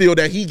after the steal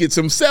that he gets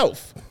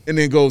himself and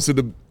then goes to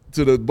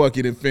the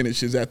bucket and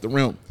finishes at the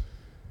rim.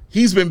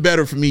 He's been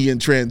better for me in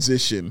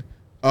transition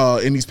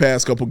in these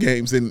past couple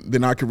games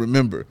than I can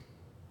remember.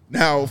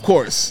 Now, of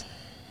course,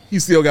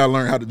 he's still got to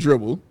learn how to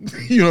dribble,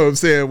 you know what I'm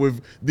saying,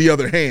 with the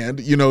other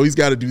hand. You know, he's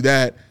got to do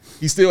that.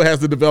 He still has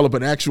to develop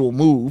an actual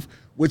move,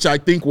 which I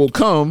think will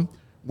come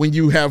when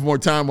you have more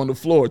time on the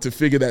floor to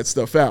figure that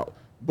stuff out.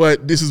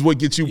 But this is what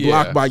gets you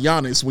blocked by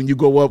Giannis when you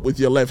go up with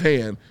your left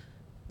hand.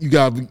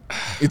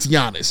 It's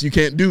Giannis. You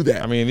can't do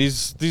that. I mean,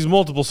 these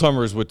multiple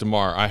summers with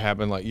DeMar, I have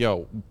been like,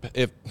 yo,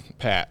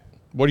 Pat,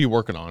 what are you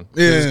working on?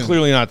 It's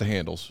clearly not the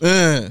handles.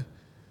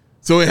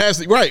 So it has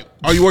to, right.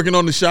 Are you working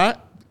on the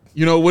shot?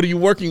 You know, what are you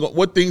working on?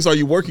 What things are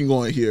you working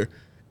on here?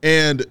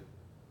 And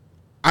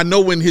I know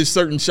when his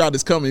certain shot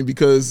is coming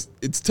because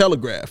it's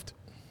telegraphed.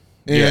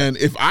 And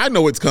if I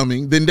know it's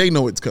coming, then they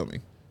know it's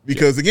coming.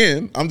 Because,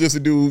 again, I'm just a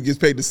dude who gets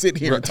paid to sit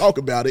here and talk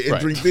about it and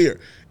drink beer.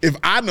 If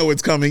I know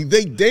it's coming,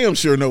 they damn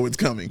sure know it's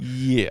coming.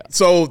 Yeah.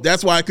 So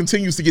that's why it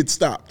continues to get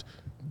stopped.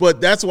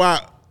 But that's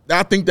why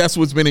I think that's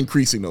what's been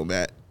increasing, though,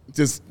 Matt.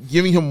 Just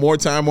giving him more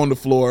time on the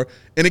floor.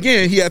 And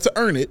again, he had to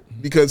earn it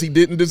because he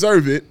didn't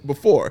deserve it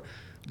before.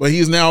 But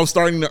he's now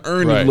starting to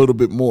earn it a little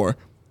bit more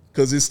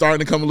because it's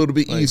starting to come a little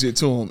bit easier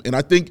to him. And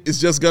I think it's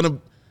just going to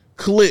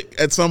click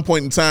at some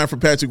point in time for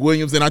Patrick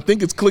Williams. And I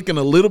think it's clicking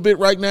a little bit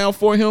right now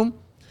for him.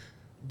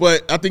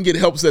 But I think it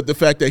helps that the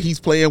fact that he's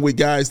playing with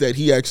guys that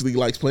he actually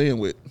likes playing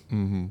with.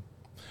 Mm-hmm.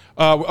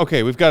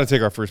 Okay, we've got to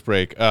take our first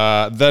break.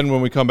 Then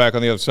when we come back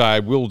on the other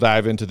side, we'll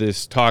dive into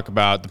this, talk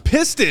about the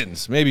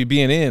Pistons maybe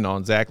being in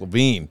on Zach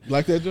LaVine.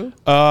 Like that, Joe?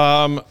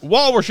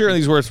 While we're sharing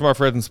these words from our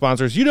friends and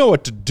sponsors, you know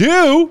what to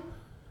do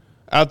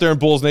out there in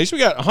Bulls Nation.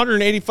 We got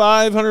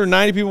 185,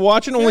 190 people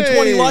watching, only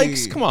 20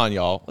 likes. Come on,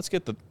 y'all. Let's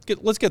get the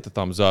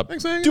thumbs up.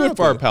 Do it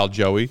for our pal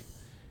Joey.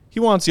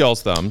 He wants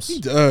y'all's thumbs. He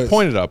does.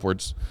 Point it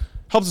upwards.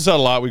 Helps us out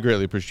a lot. We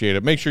greatly appreciate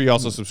it. Make sure you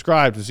also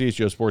subscribe to the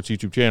CHGO Sports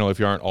YouTube channel if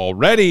you aren't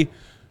already.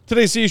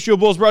 Today's CHGO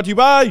Bulls brought to you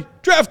by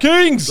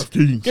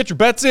DraftKings. Get your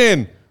bets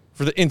in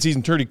for the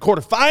in-season tourney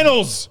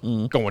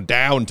quarterfinals going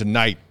down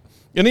tonight.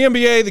 In the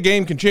NBA, the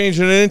game can change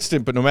in an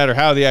instant, but no matter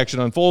how the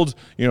action unfolds,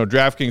 you know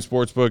DraftKings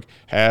Sportsbook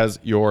has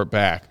your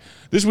back.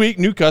 This week,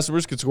 new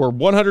customers can score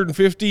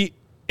 $150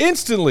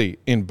 instantly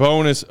in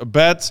bonus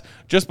bets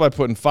just by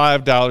putting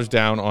 $5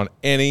 down on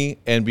any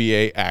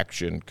NBA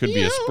action. Could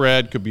be a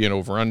spread, could be an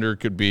over-under,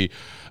 could be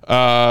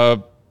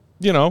a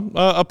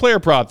player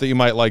prop that you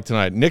might like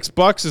tonight.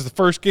 Knicks-Bucks is the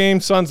first game.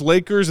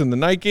 Suns-Lakers in the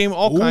night game.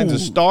 All kinds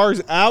of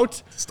stars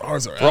out.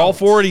 Stars are for all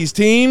four of these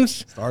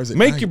teams. Stars at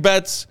Make night. your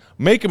bets.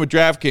 Make them at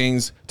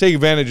DraftKings. Take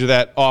advantage of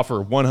that offer.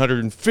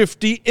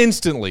 $150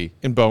 instantly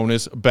in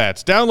bonus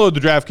bets. Download the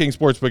DraftKings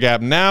Sportsbook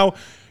app now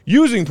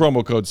using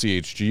promo code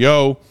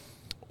CHGO.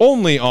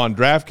 Only on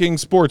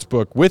DraftKings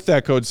Sportsbook with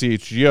that code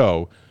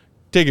CHGO.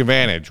 Take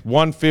advantage.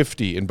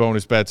 $150 in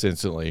bonus bets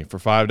instantly for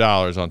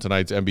 $5 on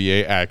tonight's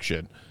NBA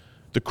action.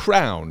 The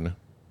crown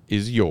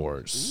is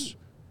yours.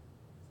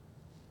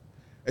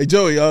 Hey,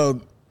 Joey, how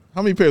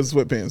many pairs of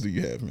sweatpants do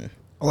you have, man?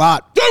 A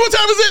lot. Joey, what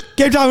time is it?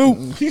 Game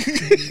time.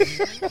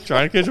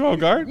 Trying to catch him off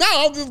guard? No,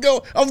 I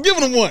was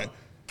giving him one.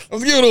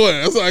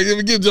 That's all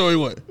right. Give Joey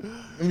one.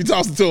 Let me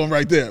toss it to him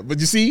right there. But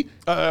you see,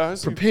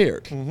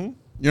 prepared. Mm-hmm.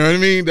 You know what I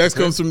mean? That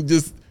comes from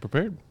just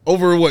prepared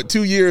over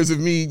 2 years of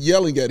me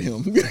yelling at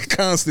him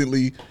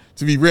constantly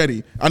to be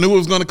ready. I knew it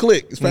was going to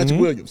click. It's Patrick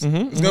Williams.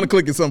 It's going to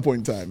click at some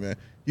point in time, man.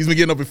 He's been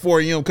getting up at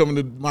 4 a.m. coming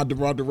to my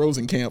DeMar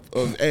DeRozan camp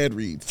of ad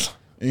reads.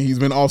 And he's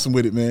been awesome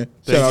with it, man.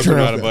 Thanks for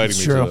not inviting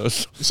me to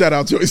those. Shout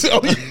out, Joyce.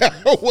 Oh, yeah.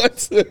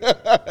 What?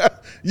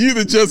 You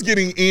either just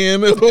getting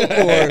in or something. You know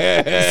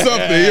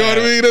what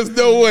I mean? There's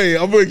no way.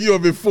 I'm waking you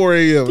up at 4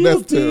 a.m.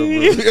 That's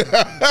terrible.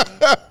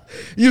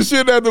 You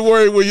shouldn't have to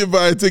worry when you're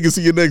buying tickets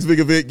to your next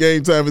big event.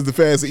 Game Time is the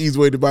fast and easy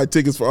way to buy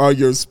tickets for all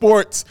your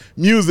sports,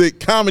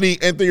 music, comedy,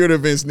 and theater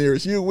events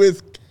nearest you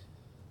with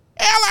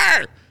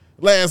Eller.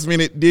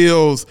 Last-minute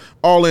deals,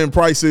 all-in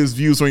prices,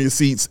 views from your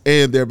seats,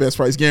 and their best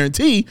price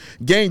guarantee.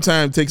 Game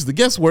Time takes the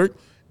guesswork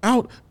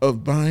out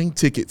of buying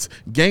tickets.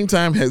 Game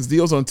Time has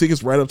deals on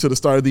tickets right up to the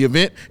start of the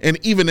event and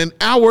even an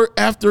hour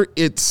after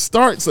it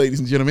starts, ladies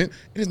and gentlemen.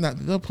 It is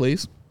not the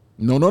place.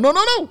 No.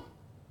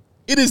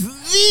 It is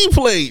the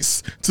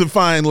place to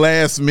find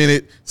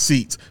last-minute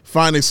seats.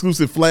 Find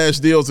exclusive flash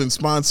deals and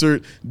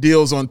sponsored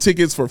deals on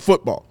tickets for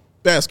football,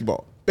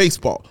 basketball,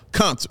 baseball,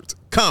 concerts,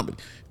 comedy,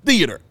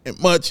 theater, and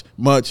much,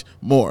 much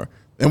more.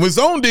 And with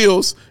zone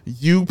deals,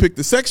 you pick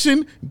the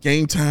section,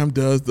 Game Time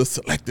does the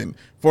selecting.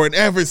 For an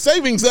average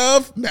savings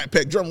of, Matt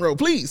Peck, drum roll,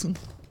 please,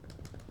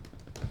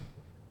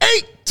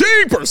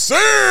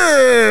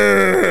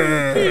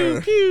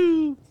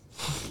 18%!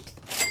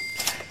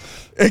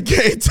 At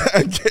Game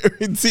Time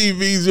Guarantee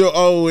means you'll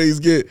always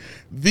get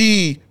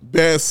the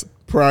best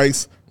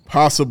price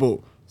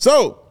possible.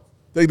 So,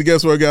 take the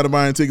guesswork out of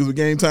buying tickets with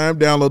Game Time.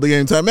 Download the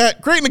Game Time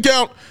app. Create an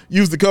account.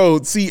 Use the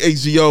code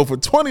CHGO for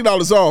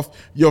 $20 off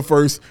your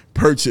first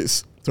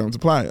purchase. Terms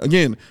apply.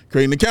 Again,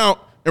 create an account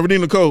and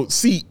redeem the code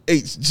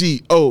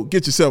CHGO.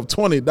 Get yourself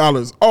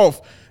 $20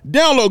 off.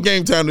 Download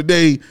Game Time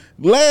today.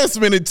 Last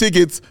minute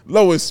tickets,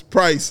 lowest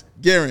price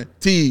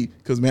guaranteed.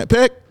 Because Matt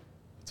Peck,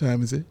 what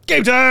time is it?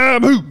 Game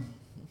time! Who?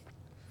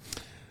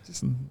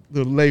 Just a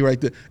little late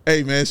right there.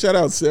 Hey, man, shout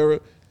out Sarah.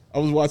 I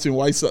was watching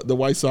the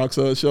White Sox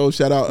show.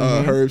 Shout out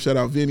Herb. Shout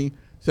out Vinny.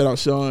 Shout out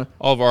Sean.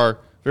 All of our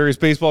various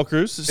baseball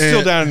crews.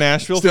 Still down in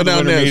Nashville. Still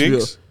down in Nashville.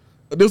 Meetings.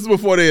 This is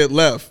before they had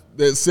left.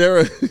 That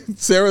Sarah,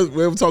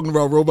 we were talking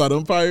about robot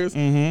umpires,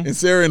 and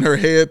Sarah in her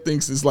head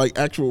thinks it's like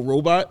actual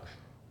robot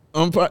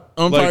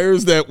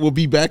umpires that will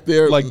be back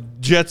there. Like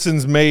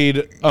Jetsons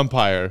made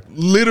umpire.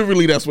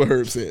 Literally, that's what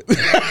Herb said.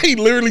 He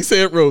literally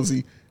said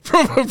Rosie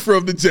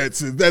from the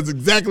Jetsons. That's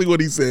exactly what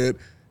he said.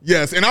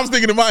 Yes, and I was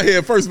thinking in my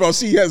head, first of all,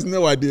 she has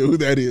no idea who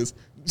that is.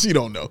 She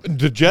don't know.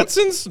 The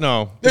Jetsons?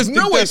 No. There's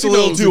no way that's she a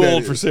little knows too who that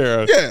old is. for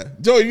Sarah. Yeah.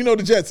 Joey, you know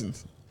the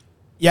Jetsons?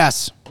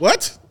 Yes.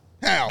 What?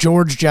 How?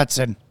 George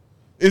Jetson.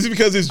 Is it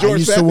because it's George I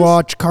used Pappas? to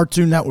watch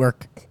Cartoon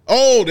Network.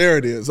 Oh, there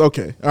it is.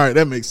 Okay. All right,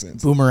 that makes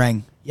sense.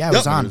 Boomerang. Yeah, it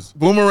was on.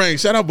 Boomerang.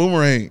 Shout out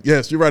Boomerang.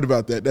 Yes, you're right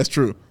about that. That's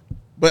true.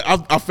 But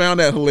I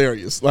found that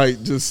hilarious.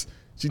 Like, just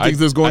She thinks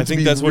there's going to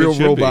be real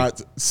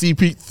robots,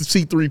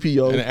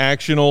 C3PO. An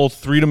actional,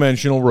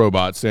 three-dimensional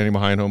robot standing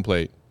behind home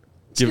plate.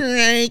 Give it to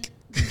me.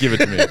 Give it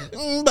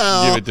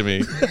to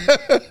me.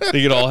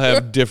 They could all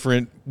have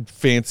different,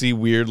 fancy,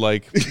 weird,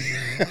 like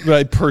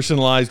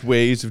personalized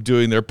ways of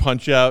doing their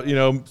punch-out,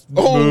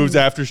 moves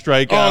after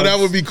strikeouts. Oh, that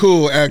would be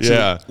cool, actually.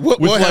 Yeah.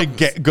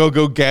 With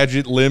go-go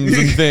gadget limbs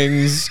and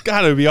things.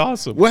 Gotta be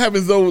awesome. What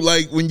happens, though,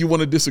 like, when you want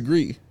to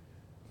disagree?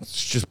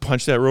 Just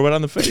punch that robot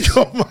on the face.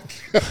 Oh, my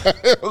God.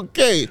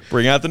 Okay.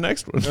 Bring out the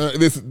next one.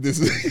 This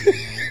is...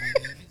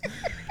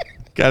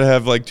 Got to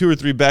have like 2 or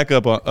 3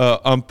 backup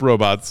ump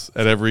robots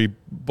at every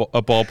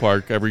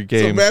ballpark, every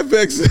game. So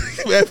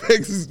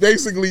MadFX is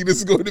basically, this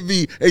is going to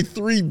be a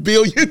 $3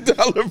 billion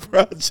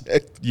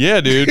project. Yeah,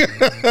 dude.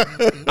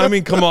 I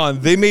mean, come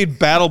on. They made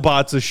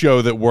BattleBots a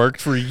show that worked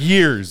for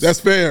years. That's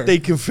fair. They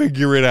can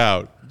figure it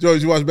out. Joe,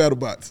 did you watch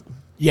BattleBots?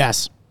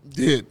 Yes.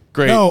 Did.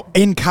 Great. No,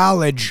 in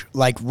college,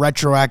 like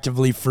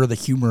retroactively for the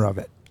humor of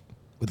it.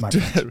 With my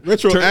friends.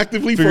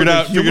 Retroactively figured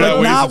out ways to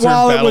turn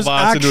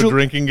BattleBots into a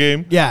drinking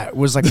game. Yeah, it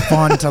was like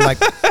fun to like.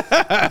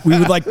 we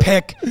would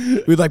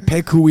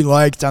pick who we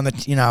liked on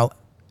the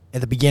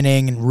at the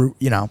beginning and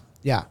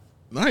yeah.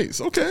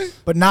 Nice. Okay.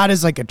 But not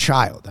as like a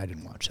child. I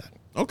didn't watch that.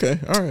 Okay.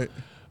 All right.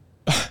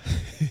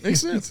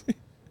 Makes sense.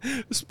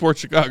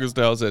 Sports Chicago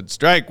style said,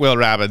 "Strike Will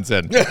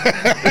Robinson."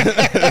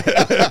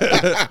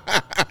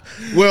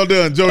 Well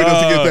done, Joey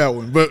doesn't get that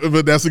one,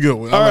 but that's a good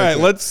one. All right,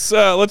 let's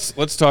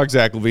talk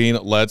Zach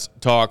LaVine. Let's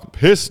talk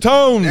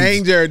Pistons.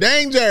 Danger.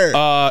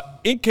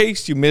 In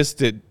case you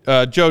missed it,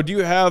 Joe, do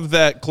you have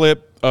that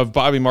clip of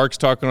Bobby Marks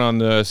talking on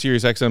the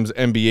SiriusXM's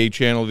NBA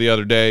channel the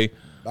other day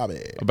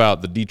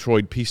about the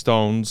Detroit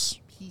Pistons?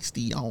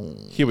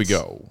 Here we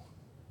go.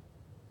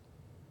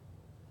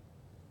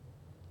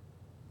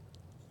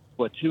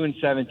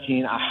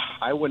 2-17,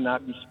 I would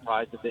not be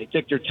surprised if they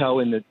stick their toe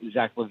in the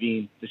Zach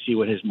LaVine to see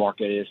what his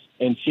market is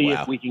and see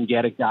if we can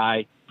get a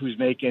guy who's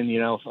making,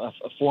 a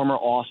former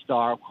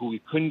All-Star who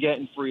we couldn't get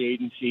in free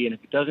agency. And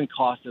if it doesn't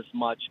cost us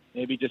much,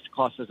 maybe just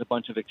cost us a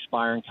bunch of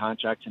expiring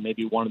contracts and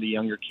maybe one of the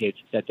younger kids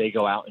that they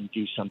go out and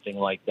do something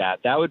like that.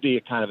 That would be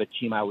a kind of a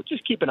team I would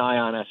just keep an eye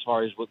on as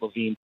far as with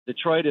LaVine.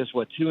 Detroit is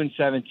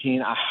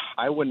 2-17.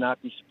 I would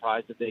not be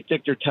surprised if they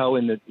stick their toe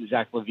in the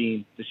Zach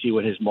LaVine to see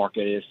what his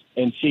market is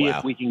and see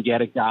if we can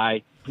get a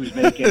guy who's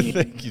making.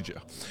 Thank you,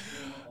 Joe.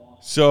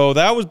 So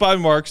that was Bobby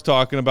Marks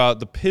talking about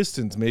the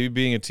Pistons maybe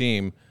being a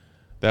team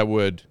that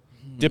would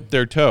dip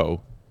their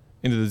toe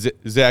into the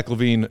Zach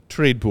LaVine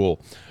trade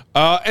pool.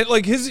 And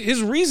like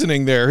his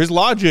reasoning there, his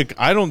logic,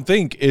 I don't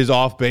think is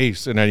off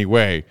base in any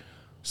way.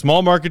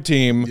 Small market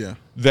team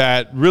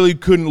that really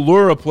couldn't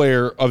lure a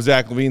player of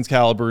Zach LaVine's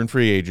caliber in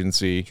free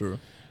agency. True.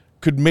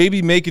 Could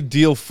maybe make a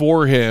deal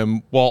for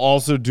him while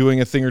also doing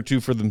a thing or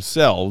two for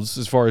themselves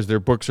as far as their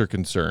books are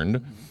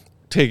concerned,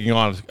 taking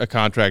on a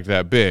contract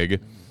that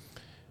big.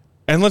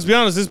 And let's be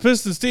honest, this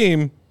Pistons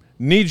team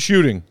needs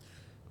shooting.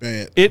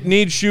 Bad. It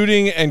needs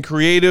shooting and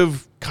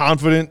creative,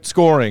 confident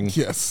scoring.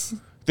 Yes.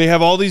 They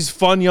have all these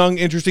fun, young,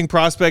 interesting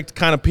prospect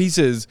kind of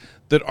pieces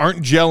that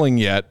aren't gelling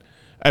yet.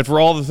 And for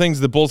all the things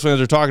that Bulls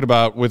fans are talking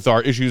about with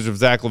our issues of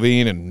Zach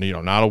LaVine and,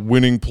 not a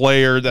winning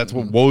player, that's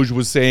what Woj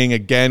was saying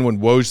again when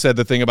Woj said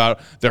the thing about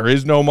there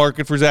is no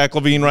market for Zach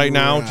LaVine right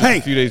now, just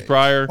a few days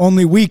prior.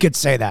 Only we could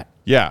say that.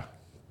 Yeah.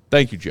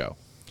 Thank you, Joe.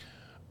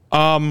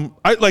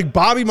 I like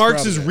Bobby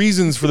Marks'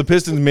 reasons for the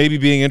Pistons maybe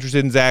being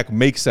interested in Zach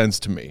makes sense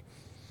to me.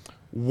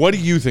 What do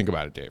you think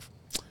about it, Dave?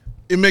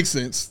 It makes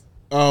sense.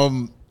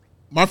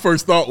 My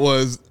first thought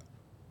was,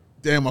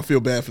 damn, I feel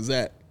bad for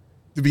Zach,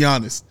 to be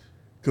honest.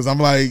 Because I'm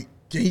like,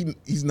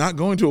 he's not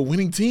going to a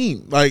winning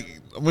team.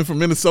 Like, I went from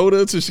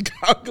Minnesota to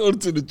Chicago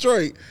to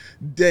Detroit.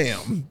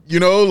 Damn.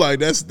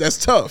 That's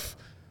tough.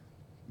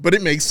 But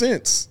it makes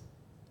sense.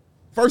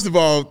 First of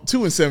all,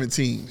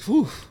 2-17.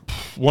 Whew.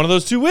 One of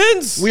those 2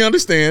 wins. We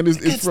understand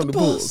it's from the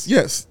Bulls.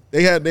 Yes.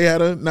 They had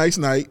a nice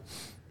night.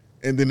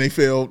 And then they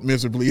failed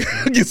miserably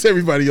against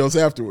everybody else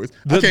afterwards.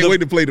 I can't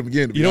wait to play them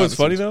again. You know what's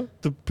funny, though?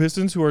 The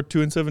Pistons, who are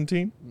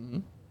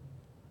 2-17,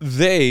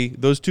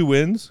 those 2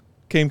 wins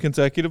came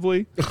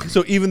consecutively.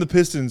 So even the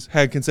Pistons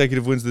had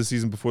consecutive wins this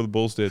season before the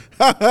Bulls did.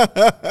 How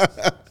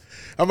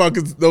about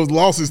those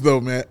losses, though,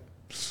 Matt?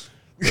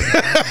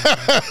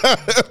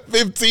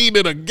 17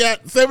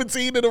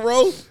 in a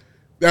row?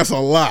 That's a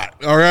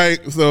lot, all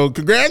right? So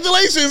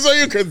congratulations on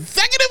your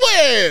consecutive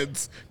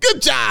wins.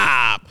 Good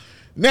job.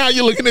 Now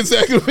you're looking at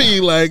Zach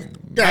LaVine like,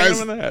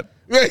 guys,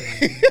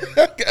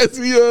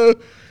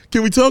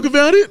 can we talk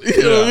about it?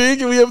 You know what I mean?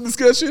 Can we have a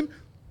discussion?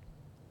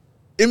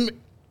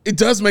 It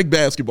does make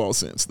basketball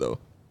sense, though.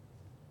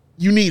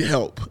 You need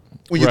help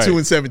when you're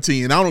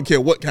 2-17, and I don't care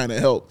what kind of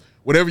help.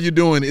 Whatever you're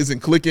doing isn't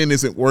clicking,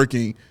 isn't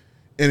working,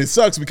 and it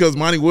sucks because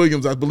Monty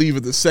Williams, I believe,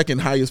 is the second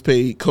highest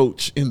paid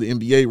coach in the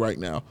NBA right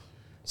now.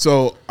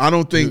 So I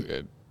don't think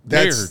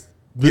that's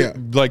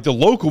like the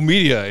local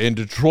media in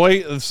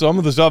Detroit. Some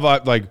of the stuff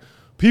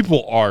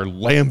people are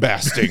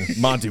lambasting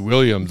Monty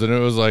Williams, and it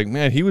was like,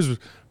 man, he was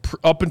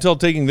up until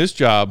taking this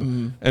job,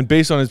 and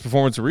based on his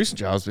performance in recent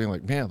jobs, being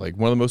like, man, like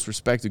one of the most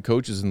respected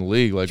coaches in the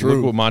league. Like,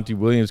 look what Monty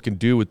Williams can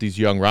do with these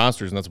young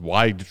rosters, and that's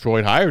why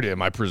Detroit hired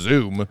him, I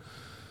presume.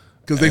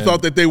 Because they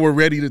thought that they were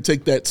ready to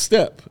take that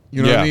step.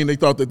 You know what I mean? They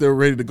thought that they were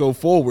ready to go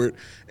forward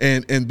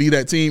and be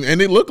that team.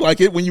 And it looked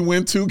like it when you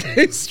win 2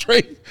 games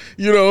straight.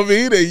 You know what I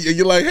mean? And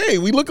you're like, hey,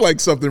 we look like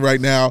something right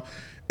now.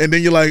 And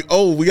then you're like,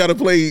 oh, we got to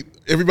play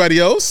everybody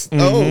else?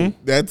 Oh,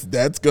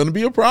 that's going to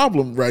be a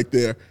problem right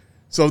there.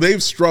 So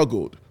they've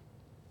struggled.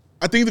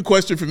 I think the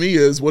question for me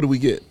is, what do we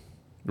get?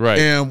 Right.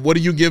 And what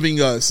are you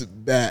giving us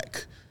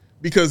back?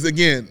 Because,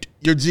 again,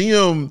 your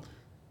GM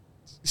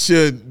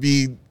should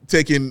be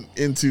taken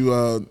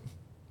into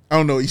I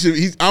don't know.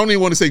 I don't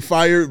even want to say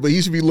fired, but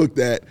he should be looked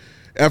at.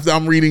 After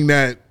I'm reading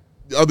that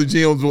the other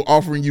GMs were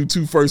offering you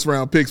 2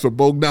 first-round picks for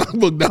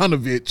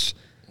Bogdanovic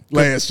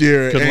last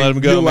year. Couldn't let him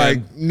go, you're man.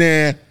 like,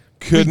 nah.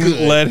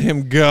 Couldn't let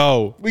him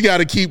go. We got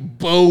to keep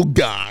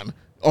Bogan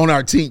on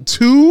our team.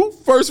 2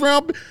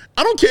 first-round.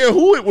 I don't care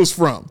who it was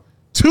from.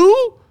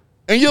 2?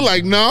 And you're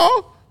like,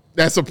 no,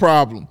 that's a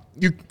problem.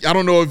 I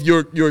don't know if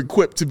you're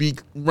equipped to be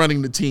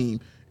running the team.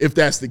 If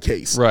that's the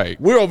case.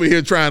 Right. We're over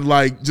here trying to,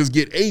 like, just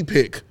get a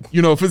pick,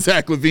 for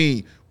Zach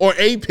LaVine or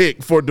a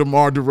pick for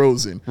DeMar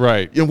DeRozan.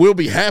 Right. And we'll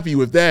be happy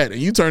with that.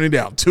 And you turning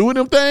down 2 of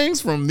them things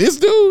from this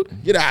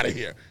dude? Get out of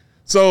here.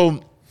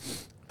 So,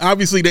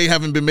 obviously, they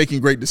haven't been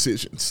making great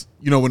decisions,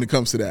 when it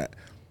comes to that.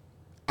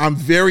 I'm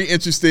very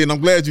interested, and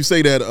I'm glad you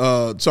say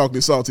that,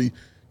 Chocolate Salty,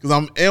 because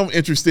I am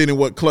interested in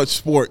what Clutch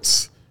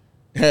Sports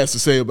has to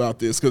say about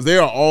this, because they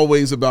are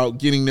always about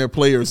getting their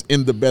players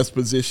in the best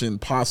position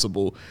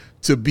possible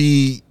to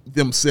be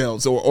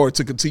themselves or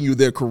to continue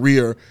their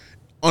career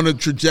on a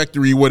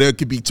trajectory where they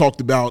could be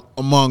talked about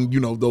among,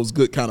 those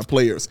good kind of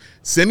players.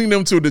 Sending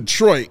them to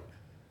Detroit,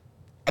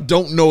 I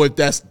don't know if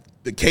that's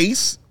the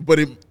case, but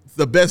it's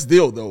the best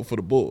deal, though, for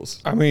the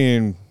Bulls. I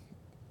mean,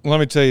 let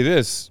me tell you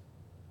this.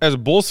 As a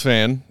Bulls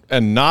fan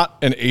and not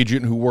an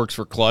agent who works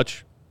for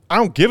Clutch, I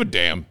don't give a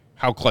damn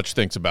how Clutch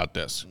thinks about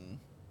this.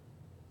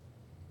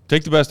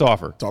 Take the best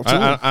offer. Talk to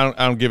him.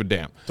 I don't give a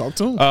damn. Talk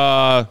to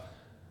him.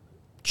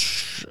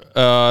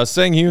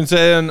 Saying Human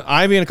saying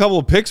Ivey and a couple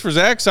of picks for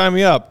Zach, sign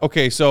me up.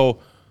 Okay, so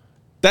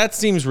that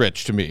seems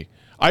rich to me.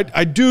 I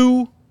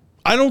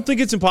don't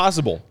think it's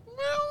impossible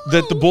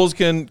that the Bulls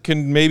can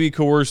maybe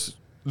coerce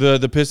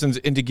the Pistons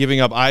into giving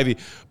up Ivey.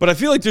 But I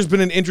feel like there's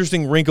been an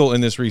interesting wrinkle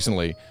in this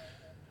recently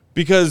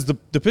because the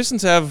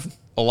Pistons have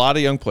a lot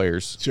of young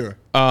players. Sure.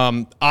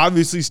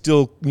 Obviously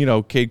still,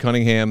 Cade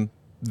Cunningham,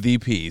 the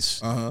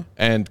piece,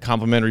 and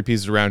complementary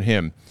pieces around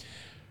him.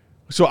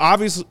 So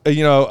obviously,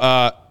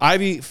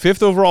 Ivey,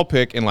 5th overall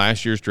pick in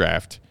last year's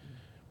draft.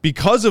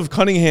 Because of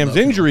Cunningham's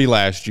injury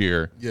last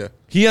year,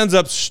 he ends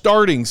up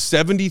starting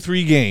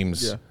 73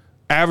 games,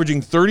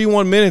 averaging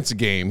 31 minutes a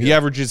game. He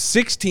averages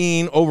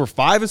 16, over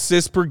 5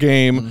 assists per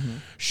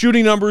game.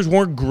 Shooting numbers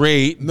weren't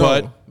great,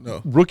 but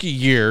rookie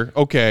year,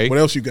 okay. What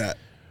else you got?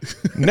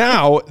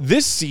 Now,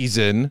 this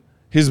season,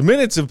 his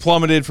minutes have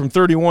plummeted from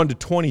 31 to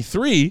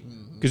 23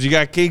 because you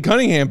got Cade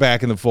Cunningham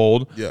back in the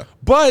fold. Yeah.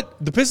 But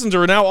the Pistons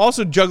are now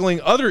also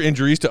juggling other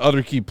injuries to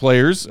other key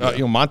players.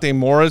 Monte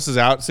Morris is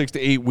out 6 to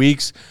 8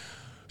 weeks.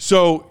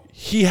 So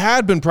he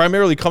had been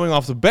primarily coming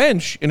off the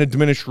bench in a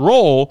diminished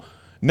role.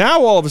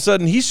 Now, all of a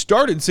sudden, he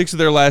started 6 of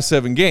their last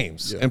 7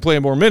 games and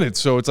playing more minutes.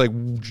 So it's like,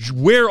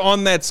 where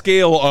on that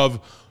scale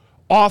of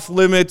off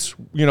limits,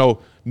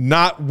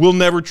 not will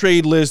never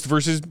trade list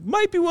versus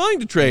might be willing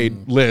to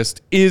trade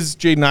list is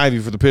Jaden Ivey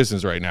for the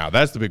Pistons right now?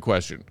 That's the big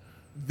question.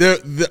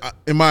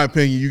 In my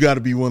opinion, you got to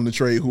be willing to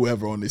trade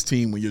whoever on this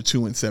team when you're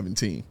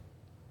 2-17.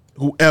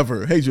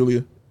 Whoever. Hey,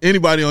 Julia.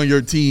 Anybody on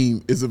your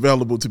team is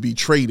available to be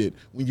traded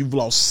when you've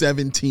lost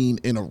 17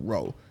 in a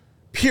row.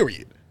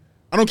 Period.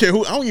 I don't care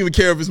who. I don't even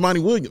care if it's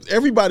Monty Williams.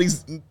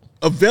 Everybody's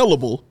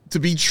available to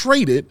be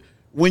traded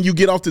when you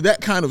get off to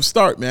that kind of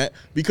start, Matt,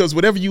 because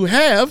whatever you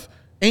have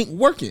ain't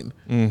working.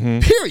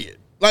 Period.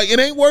 Like, it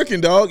ain't working,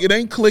 dog. It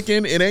ain't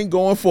clicking. It ain't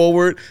going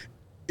forward.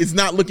 It's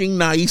not looking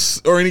nice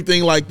or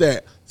anything like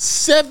that.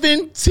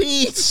 17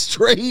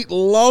 straight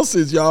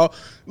losses, y'all.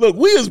 Look,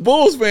 we as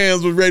Bulls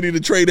fans were ready to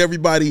trade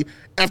everybody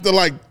after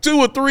like 2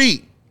 or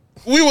 3.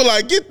 We were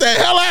like, get the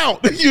hell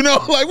out.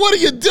 Like, what are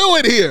you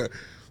doing here?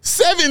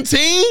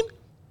 17?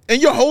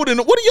 And you're what are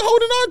you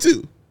holding on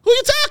to? Who are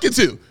you talking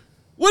to?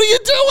 What are you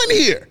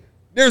doing here?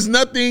 There's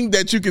nothing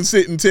that you can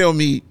sit and tell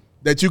me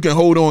that you can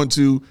hold on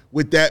to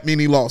with that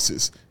many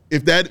losses.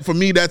 For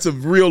me, that's a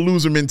real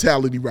loser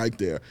mentality right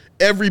there.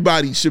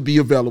 Everybody should be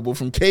available.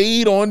 From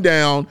Cade on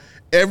down,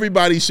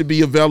 everybody should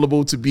be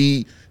available to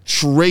be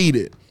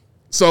traded.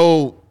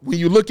 So when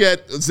you look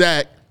at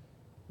Zach,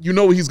 you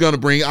know what he's going to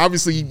bring.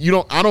 Obviously,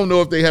 I don't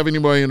know if they have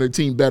anybody on their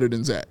team better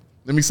than Zach.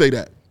 Let me say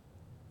that.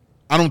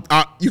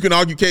 You can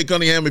argue Cade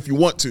Cunningham if you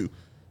want to.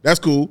 That's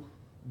cool.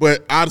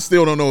 But I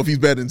still don't know if he's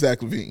better than Zach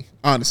LaVine,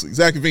 honestly.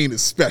 Zach LaVine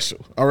is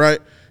special, all right?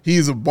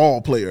 He's a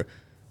ball player.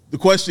 The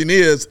question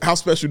is, how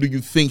special do you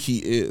think he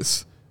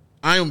is?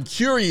 I am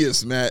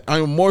curious, Matt. I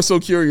am more so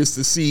curious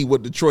to see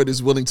what Detroit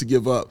is willing to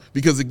give up.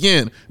 Because,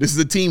 again, this is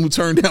a team who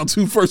turned down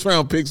 2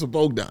 first-round picks for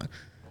Bogdan.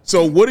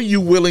 So what are you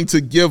willing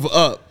to give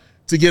up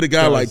to get a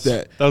guy like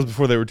that? That was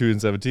before they were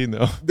 2-17,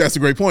 though. That's a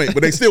great point.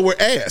 But they still were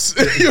ass.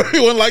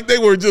 It wasn't like they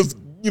were just,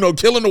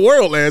 killing the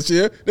world last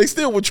year. They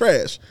still were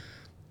trash.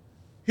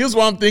 Here's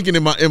what I'm thinking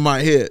in my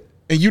head.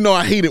 And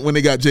I hate it when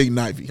they got Jaden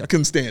Ivey. I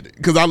couldn't stand it.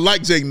 Because I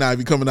like Jaden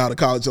Ivey coming out of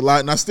college a lot,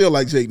 and I still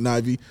like Jaden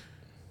Ivey.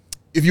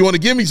 If you want to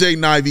give me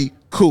Jaden Ivey,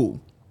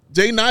 cool.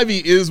 Jaden Ivey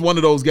is one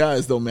of those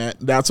guys, though, Matt,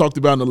 that I talked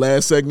about in the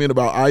last segment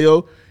about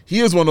Ayo. He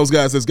is one of those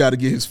guys that's got to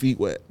get his feet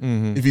wet.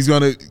 Mm-hmm. If he's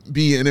going to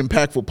be an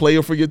impactful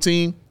player for your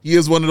team, he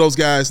is one of those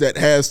guys that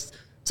has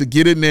to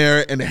get in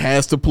there and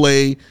has to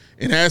play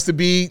and has to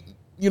be,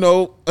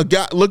 a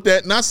guy looked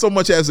at not so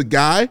much as a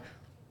guy,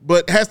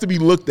 but has to be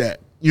looked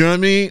at, you know what I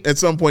mean, at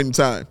some point in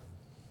time.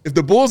 If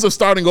the Bulls are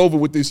starting over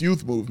with this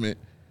youth movement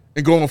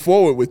and going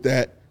forward with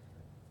that,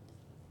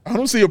 I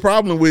don't see a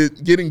problem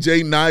with getting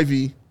Jaden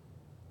Ivey.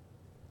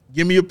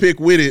 Give me a pick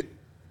with it.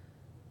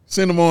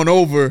 Send him on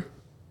over.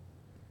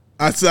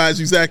 Outside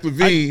you, Zach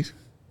LaVine.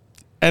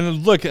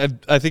 And look, I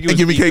think it was. And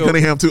give me Kate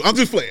Cunningham too. I'm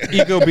just playing.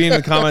 Ego being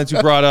in the comments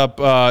who brought up,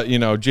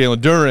 Jalen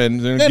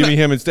Duren. Then give me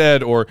him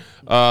instead. Or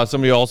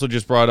somebody also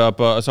just brought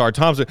up Asar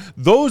Thompson.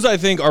 Those, I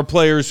think, are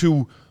players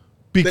who,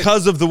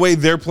 because of the way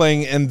they're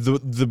playing and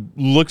the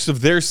looks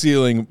of their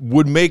ceiling,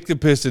 would make the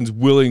Pistons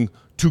willing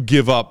to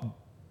give up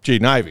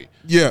Jaden Ivey.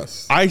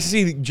 Yes. I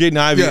see Jaden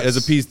Ivey as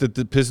a piece that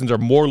the Pistons are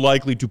more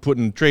likely to put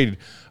in a trade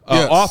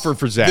offer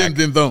for Zach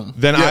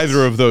than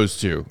either of those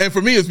two. And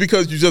for me, it's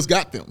because you just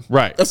got them.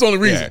 Right. That's the only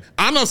reason. Yeah.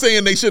 I'm not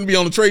saying they shouldn't be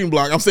on the trading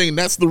block. I'm saying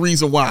that's the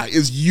reason why,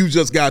 is you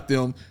just got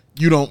them.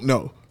 You don't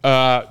know.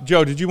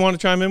 Joe, did you want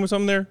to chime in with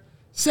something there?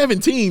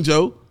 17,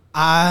 Joe.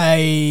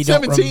 I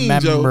don't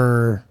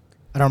remember.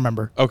 I don't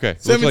remember. Okay.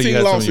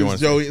 17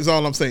 losses, Joey, is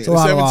all I'm saying.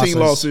 17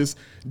 losses.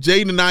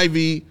 Jaden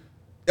Ivey.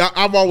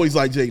 I've always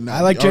liked Jaden Ivey. I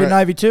like Jaden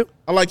Ivey too.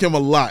 I like him a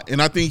lot,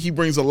 and I think he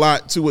brings a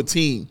lot to a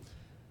team.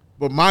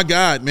 But my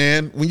God,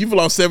 man, when you've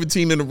lost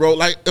 17 in a row,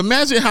 like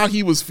imagine how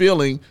he was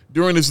feeling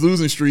during this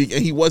losing streak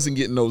and he wasn't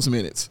getting those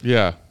minutes.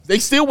 Yeah. They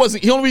still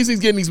wasn't. The only reason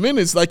he's getting these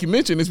minutes, like you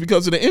mentioned, is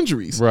because of the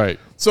injuries. Right.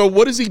 So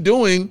what is he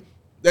doing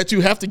that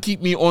you have to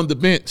keep me on the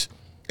bench?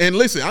 And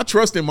listen, I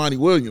trust in Monty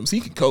Williams. He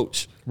can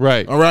coach.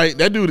 Right. All right.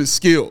 That dude is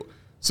skilled.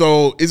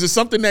 So is it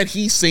something that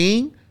he's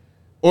seeing?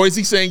 Or is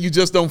he saying you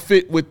just don't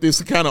fit with this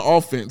kind of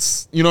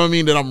offense, you know what I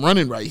mean, that I'm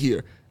running right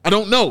here? I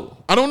don't know.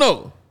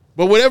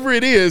 But whatever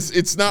it is,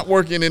 it's not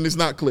working and it's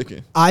not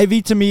clicking.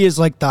 Ivy to me is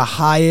like the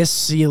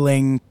highest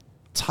ceiling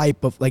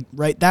type of,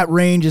 right? That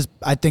range is,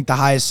 I think, the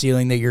highest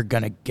ceiling that you're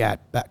going to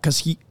get.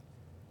 Because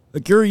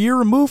you're a year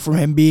removed from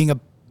him being a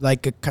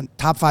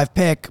top 5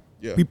 pick.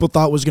 Yeah. People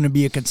thought was going to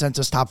be a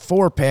consensus top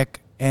 4 pick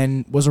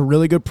and was a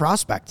really good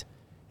prospect.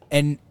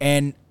 And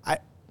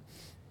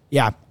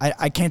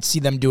I can't see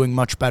them doing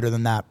much better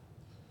than that.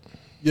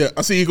 Yeah,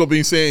 I see Eagle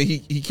being saying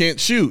he can't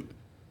shoot.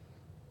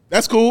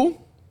 That's cool.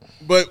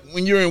 But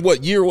when you're in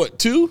year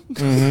 2?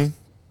 Mm-hmm.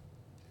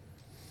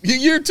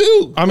 Year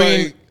 2. I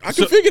mean, I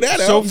can figure that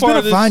out. He's been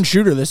a fine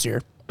shooter this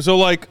year. So,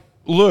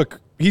 look,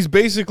 he's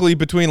basically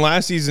between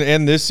last season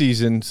and this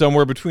season,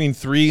 somewhere between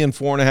 3 and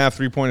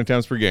 4.5 3-point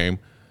attempts per game.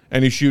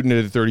 And he's shooting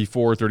it at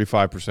 34,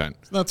 35%.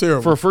 It's not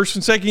terrible. For a first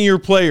and second year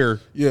player,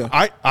 yeah.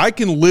 I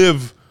can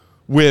live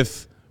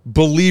with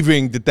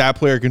believing that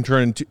player can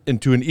turn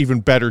into an even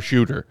better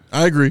shooter.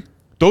 I agree.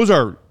 Those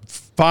are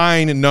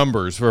fine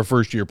numbers for a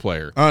first-year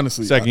player.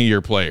 Honestly.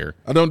 Second-year player.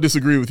 I don't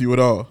disagree with you at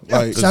all.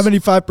 Yeah,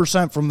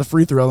 75% from the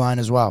free throw line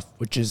as well,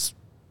 which is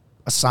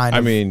a sign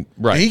of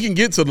right. He can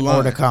get to the line.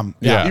 More to come.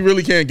 Yeah. He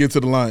really can get to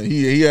the line.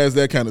 He has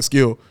that kind of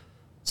skill.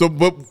 So,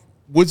 but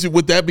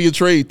would that be a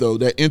trade, though,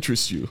 that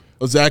interests you?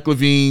 A Zach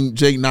LaVine,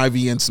 Jaden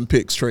Ivey, and some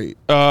picks trade?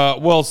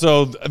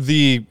 So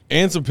the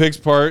and some picks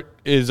part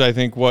is, I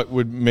think, what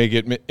would make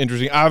it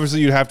interesting.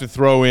 Obviously, you'd have to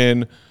throw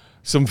in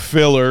some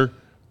filler.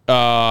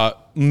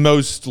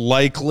 Most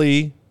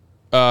likely,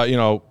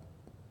 Bogdan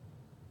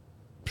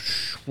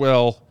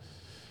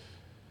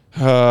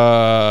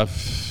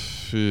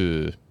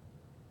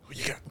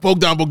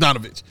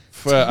Bogdanović.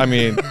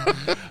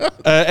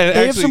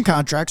 They have some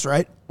contracts,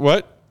 right?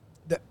 What?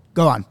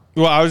 Go on.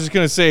 Well, I was just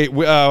going to say,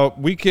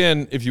 we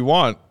can, if you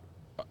want,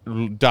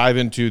 dive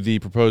into the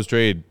proposed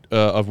trade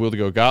of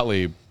Wildigo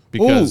Gottlieb,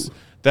 because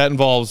that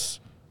involves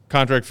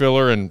contract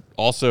filler and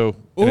also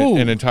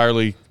an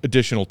entirely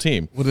additional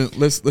team. Well, then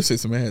let's say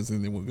some ads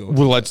and then we'll go.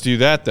 Well, let's do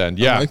that then.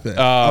 Yeah. I like that.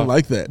 I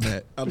like that,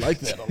 Matt. I like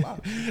that a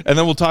lot. And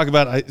then we'll talk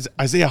about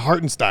Isaiah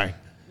Hartenstein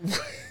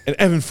and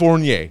Evan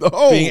Fournier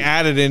being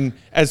added in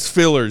as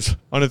fillers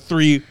on a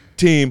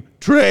 3-team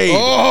trade.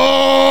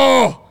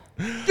 Oh!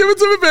 Give it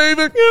to me,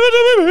 baby. Give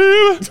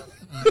it to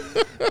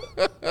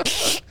me,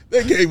 baby.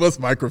 They gave us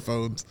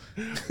microphones.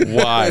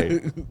 Why?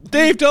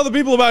 Dave, tell the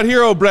people about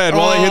Hero Bread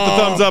while I hit the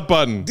thumbs up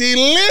button.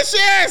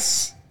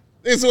 Delicious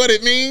is what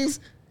it means.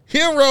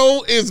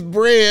 Hero is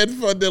bread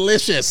for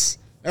delicious.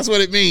 That's what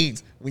it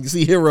means. When you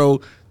see Hero,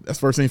 that's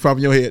the first thing you pop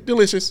in your head.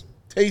 Delicious,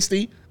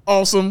 tasty,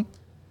 awesome.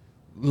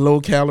 low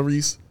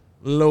calories,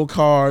 low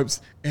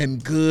carbs,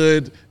 and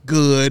good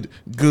bread,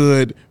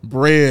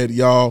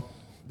 y'all.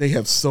 They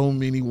have so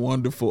many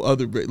wonderful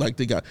other bread. Like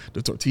they got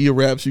the tortilla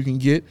wraps you can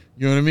get.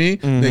 You know what I mean?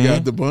 Mm-hmm. They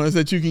got the buns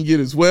that you can get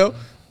as well.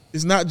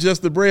 It's not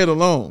just the bread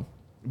alone.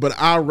 But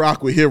I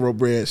rock with Hero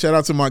Bread. Shout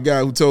out to my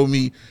guy who told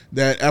me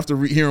that after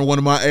hearing one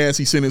of my ads,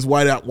 he sent his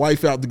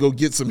wife out to go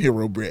get some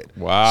Hero Bread.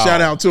 Wow.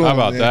 Shout out to him. How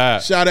about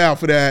that? Shout out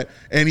for that.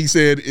 And he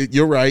said,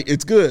 you're right.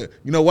 It's good.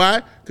 You know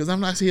why? Because I'm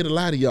not here to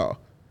lie to y'all.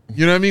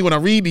 You know what I mean? When I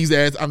read these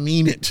ads, I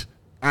mean it.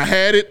 I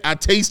had it. I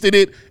tasted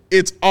it.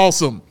 It's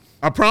awesome.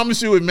 I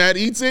promise you, if Matt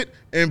eats it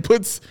and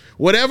puts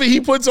whatever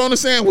he puts on a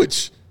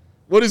sandwich,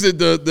 what is it?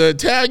 The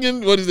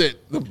Italian, what is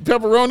it? The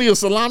pepperoni or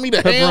salami, the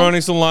pepperoni,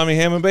 ham? salami,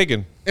 ham, and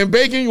bacon. And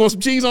bacon? You want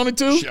some cheese on it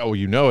too? Oh,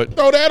 you know it.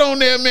 Throw that on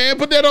there, man.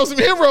 Put that on some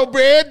Hero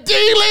Bread.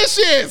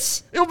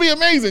 Delicious. It'll be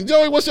amazing.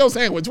 Joey, what's your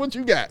sandwich? What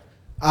you got?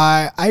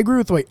 I agree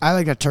with what I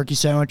like. A turkey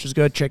sandwich is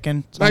good.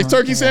 Chicken. Nice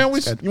turkey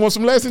sandwich. You want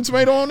some lettuce and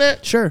tomato on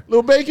that? Sure.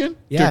 Little bacon?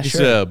 Yeah, turkey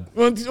sure. sub.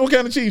 What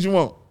kind of cheese you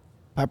want?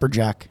 Pepper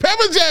jack.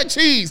 Pepper jack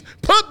cheese.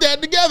 Put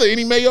that together.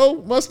 Any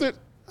mayo, mustard?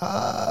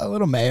 A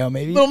little mayo,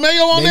 maybe. Little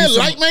mayo on there?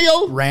 Light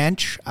mayo?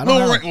 Ranch. I don't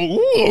know. Ooh,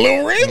 a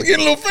little ranch. Getting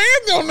a little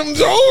fancy on them,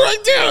 Joe, right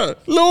there.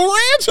 Little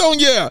ranch on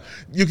you.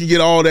 You can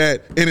get all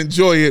that and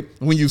enjoy it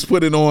when you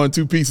put it on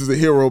 2 pieces of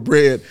Hero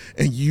Bread,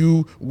 and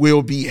you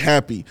will be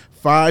happy.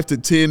 5 to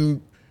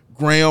 10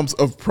 grams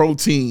of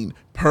protein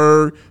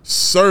per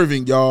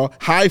serving, y'all.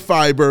 High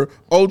fiber,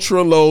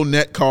 ultra low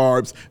net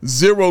carbs,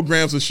 0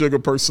 grams of sugar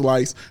per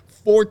slice,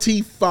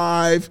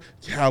 45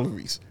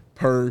 calories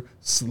per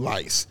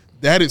slice.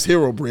 That is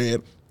Hero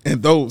Bread,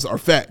 and those are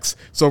facts.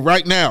 So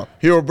right now,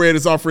 Hero Bread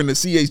is offering the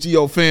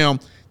CHGO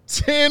fam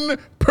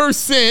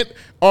 10%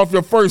 off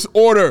your first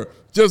order.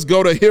 Just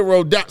go to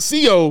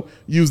hero.co,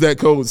 use that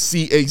code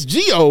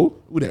CHGO,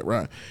 ooh, that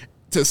rhyme,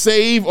 to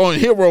save on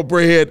Hero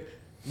Bread.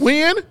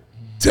 When?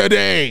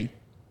 Today.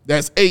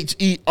 That's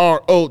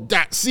HERO.co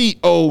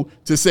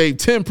to save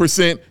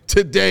 10%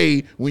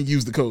 today when you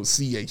use the code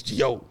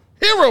CHGO.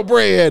 Hero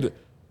Bread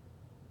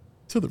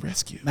to the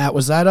rescue. Matt,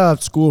 was that a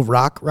School of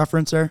Rock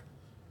reference there?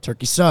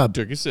 Turkey sub.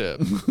 Turkey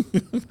sub.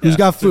 Who's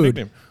got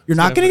food? You're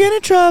not going to get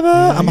in trouble.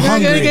 I'm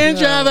hungry. You're going to get in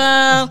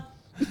trouble.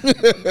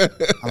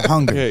 I'm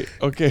hungry.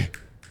 Okay.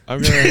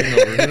 I'm going to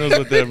hang over. Who knows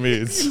what that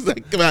means? He's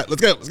like, come on,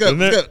 let's go. Doesn't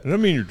that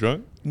mean you're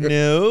drunk?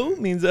 No,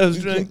 means I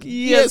was drunk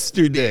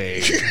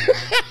yesterday.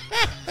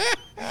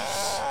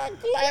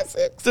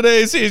 Classics.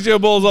 Today's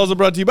CHGO Bowl is also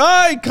brought to you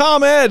by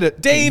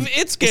ComEd. Dave,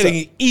 it's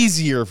getting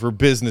easier for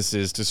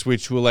businesses to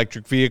switch to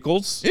electric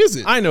vehicles. Is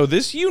it? I know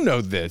this. You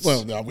know this.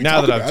 Well,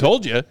 now that I've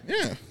told you.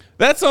 Yeah.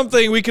 That's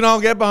something we can all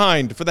get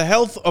behind for the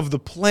health of the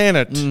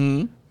planet,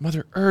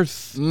 Mother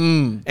Earth,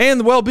 and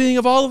the well-being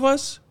of all of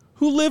us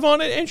who live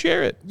on it and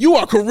share it. You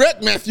are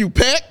correct, Matthew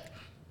Peck.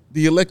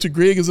 The electric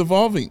grid is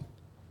evolving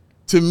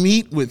to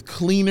meet with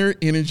cleaner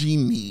energy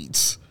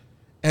needs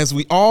as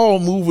we all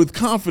move with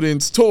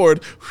confidence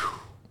toward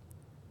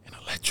an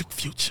electric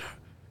future,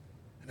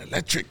 an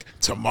electric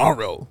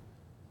tomorrow.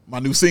 My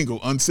new single,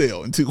 on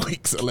sale in 2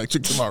 weeks,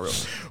 Electric Tomorrow.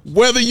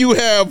 Whether you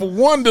have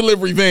one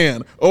delivery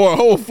van or a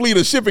whole fleet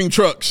of shipping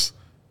trucks,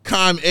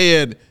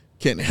 ComEd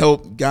can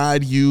help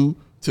guide you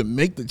to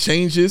make the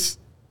changes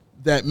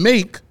that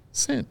make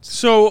sense.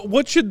 So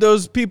what should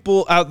those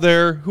people out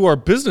there who are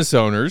business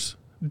owners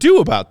do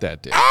about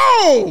that, Dave?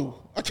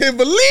 Oh, I can't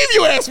believe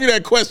you asked me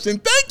that question.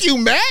 Thank you,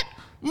 Matt.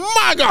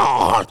 My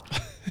God.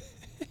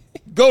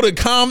 Go to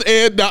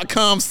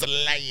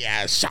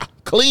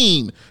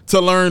ComEd.com/clean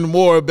to learn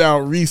more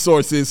about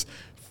resources,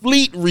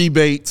 fleet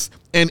rebates,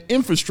 and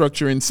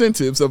infrastructure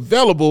incentives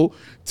available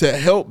to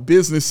help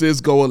businesses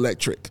go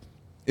electric.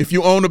 If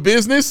you own a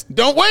business,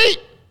 don't wait.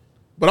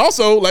 But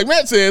also, like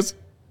Matt says,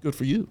 good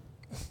for you.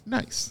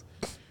 Nice.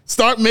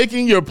 Start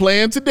making your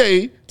plan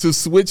today to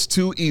switch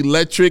to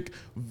electric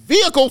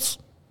vehicles.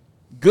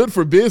 Good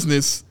for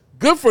business,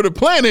 good for the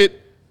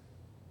planet,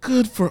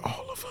 good for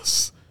all of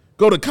us.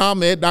 Go to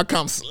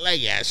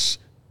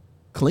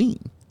ComEd.com/clean.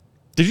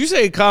 Did you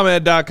say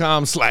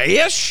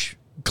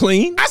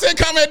ComEd.com/clean? I said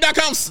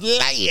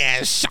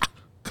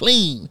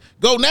ComEd.com/clean.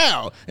 Go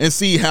now and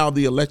see how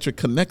the electric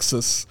connects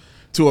us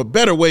to a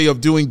better way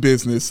of doing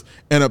business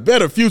and a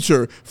better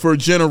future for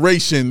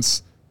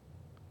generations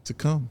to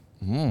come.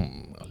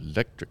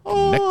 Electric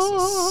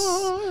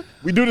Nexus.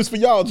 We do this for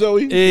y'all,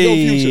 Joey.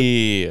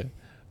 Hey. Your future.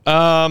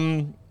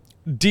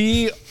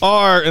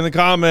 DR in the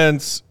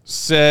comments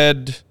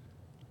said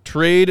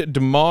trade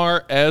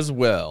DeMar as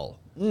well.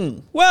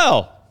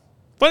 Well,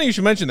 funny you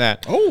should mention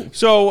that. Oh.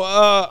 So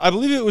I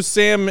believe it was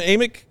Sam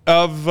Amick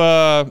of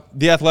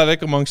The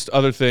Athletic, amongst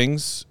other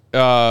things,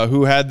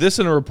 who had this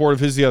in a report of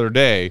his the other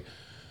day,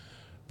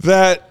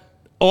 that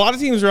a lot of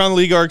teams around the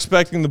league are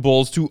expecting the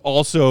Bulls to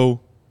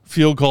also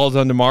field calls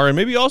on DeMar and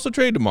maybe also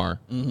trade DeMar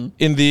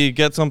in the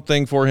get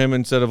something for him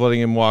instead of letting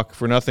him walk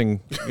for nothing,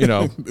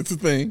 It's a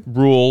thing.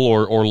 rule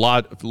or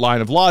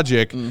line of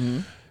logic.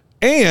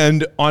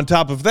 And on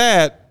top of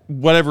that,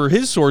 whoever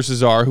his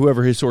sources are,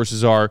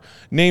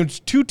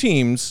 named 2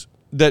 teams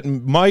that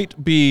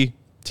might be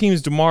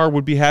teams DeMar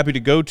would be happy to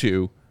go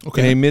to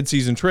in a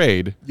midseason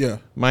trade. Yeah.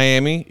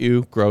 Miami,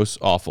 ew, gross,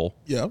 awful.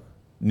 Yeah.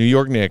 New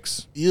York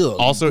Knicks, Ew,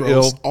 also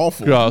gross, ill,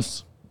 awful.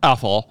 gross,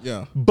 awful.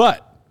 Yeah.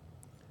 But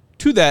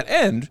to that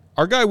end,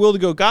 our guy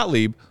Wildigo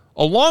Gottlieb,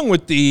 along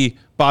with the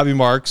Bobby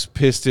Marks,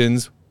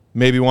 Pistons,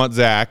 maybe want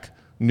Zach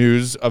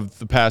news of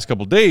the past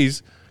couple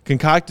days,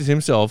 concocted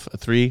himself a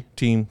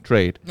 3-team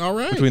trade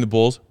between the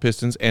Bulls,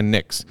 Pistons, and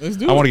Knicks. Let's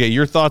do it. I want to get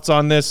your thoughts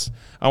on this.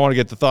 I want to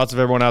get the thoughts of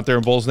everyone out there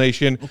in Bulls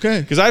Nation.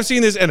 Okay. Because I've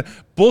seen this, and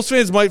Bulls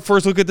fans might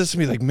first look at this and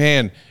be like,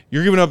 man,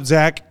 you're giving up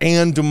Zach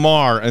and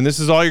DeMar, and this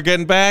is all you're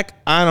getting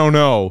back? I don't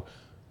know.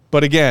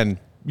 But again,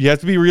 you have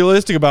to be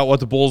realistic about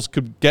what the Bulls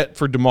could get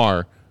for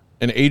DeMar,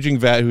 an aging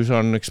vet who's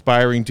on an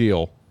expiring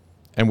deal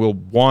and will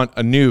want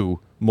a new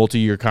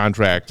multi-year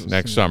contract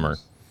next summer.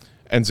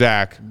 And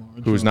Zach,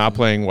 who is not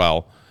playing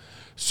well.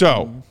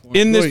 So,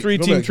 in this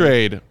 3-team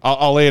trade,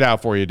 I'll lay it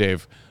out for you,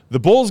 Dave. The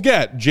Bulls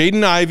get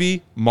Jaden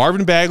Ivey,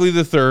 Marvin Bagley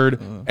III,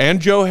 and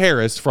Joe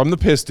Harris from the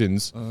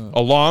Pistons,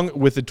 along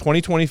with the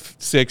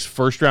 2026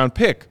 first-round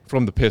pick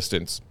from the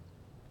Pistons.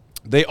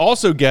 They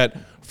also get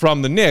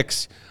from the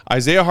Knicks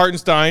Isaiah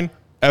Hartenstein,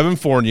 Evan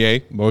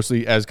Fournier,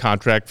 mostly as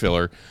contract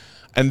filler,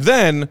 and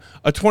then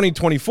a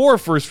 2024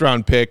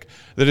 first-round pick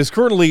that is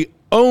currently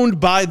owned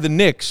by the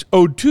Knicks,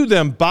 owed to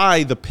them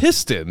by the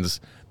Pistons,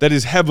 that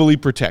is heavily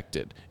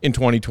protected in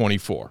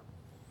 2024.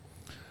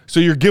 So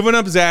you're giving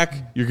up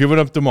Zach, you're giving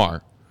up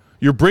DeMar.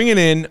 You're bringing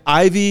in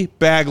Ivey,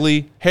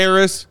 Bagley,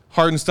 Harris,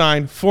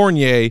 Hartenstein,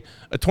 Fournier,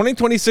 a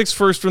 2026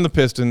 first from the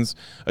Pistons,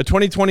 a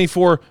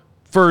 2024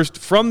 first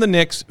from the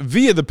Knicks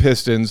via the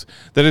Pistons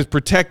that is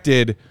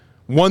protected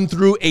 1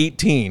 through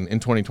 18 in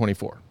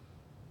 2024.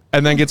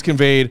 And then gets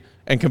conveyed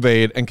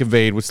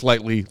with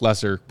slightly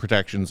lesser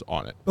protections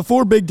on it.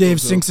 Before Big Dave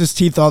sinks his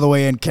teeth all the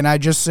way in, can I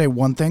just say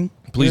one thing?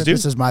 Please do.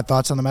 This is my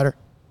thoughts on the matter.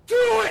 Do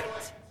it!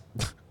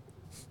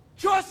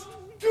 Just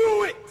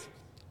do it!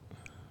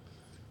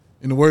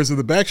 In the words of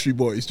the Backstreet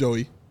Boys,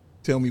 Joey,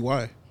 tell me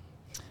why.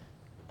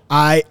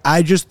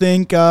 I just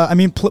think,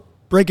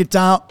 break it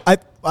down. I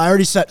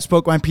already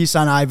spoke my piece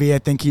on Ivy. I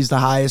think he's the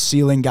highest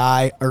ceiling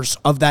guy or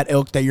of that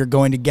ilk that you're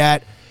going to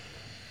get.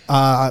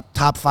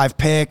 Top 5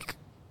 pick,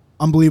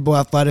 unbelievable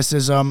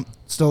athleticism,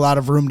 still a lot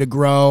of room to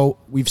grow.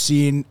 We've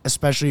seen,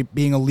 especially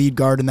being a lead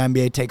guard in the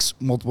NBA, takes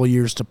multiple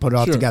years to put it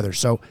all together.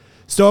 So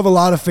still have a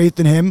lot of faith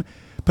in him,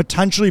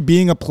 potentially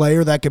being a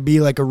player that could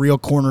be like a real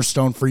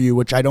cornerstone for you,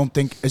 which I don't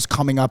think is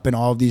coming up in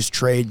all of these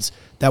trades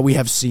that we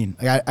have seen.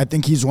 I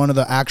think he's one of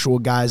the actual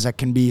guys that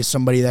can be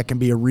somebody that can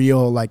be a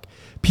real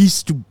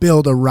piece to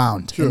build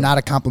around and not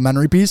a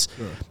complimentary piece.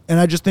 And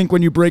I just think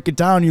when you break it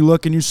down, you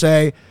look and you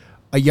say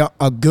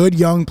a good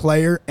young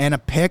player and a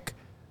pick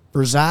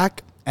for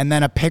Zach, and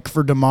then a pick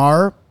for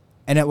DeMar,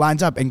 and it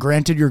lines up. And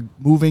granted, you're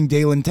moving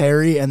Dalen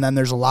Terry, and then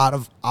there's a lot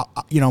of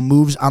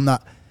moves on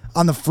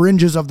the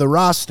fringes of the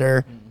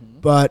roster.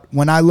 But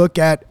when I look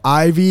at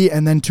Ivy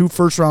and then 2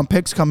 first-round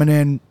picks coming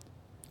in,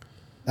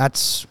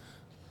 it's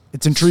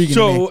intriguing.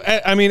 So,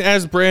 to me.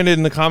 as Brandon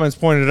in the comments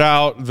pointed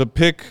out, the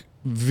pick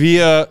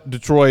via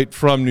Detroit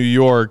from New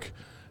York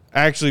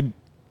actually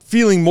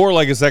feeling more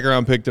like a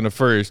second-round pick than a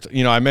first.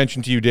 I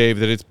mentioned to you, Dave,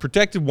 that it's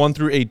protected 1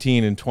 through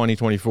 18 in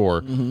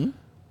 2024.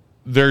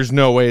 There's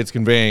no way it's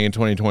conveying in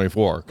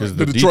 2024 because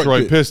the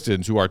Detroit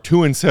Pistons, who are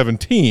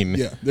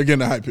 2-17, they're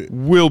getting a high pick,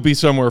 will be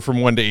somewhere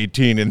from 1 to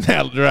 18 in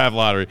that draft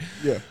lottery.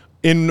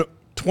 In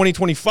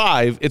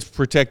 2025, it's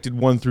protected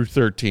 1 through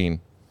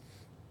 13.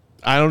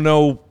 I don't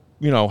know,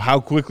 how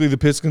quickly the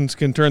Pistons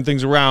can turn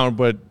things around,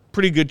 but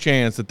pretty good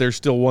chance that they're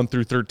still 1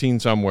 through 13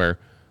 somewhere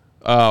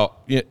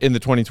in the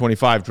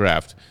 2025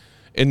 draft.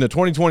 In the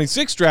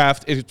 2026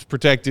 draft, it's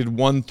protected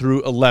 1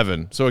 through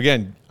 11. So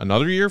again,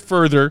 another year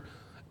further,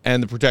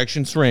 and the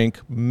protection shrink.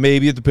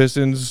 Maybe if the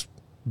Pistons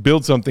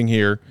build something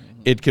here,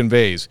 it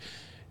conveys.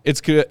 It's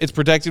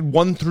protected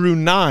 1 through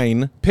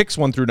 9, picks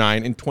 1 through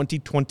 9 in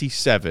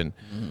 2027.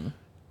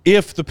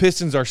 If the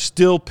Pistons are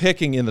still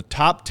picking in the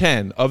top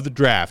 10 of the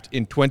draft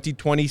in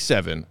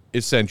 2027,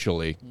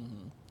 essentially,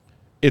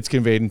 it's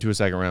conveyed into a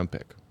second-round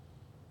pick.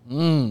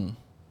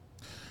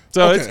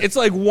 So it's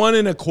like 1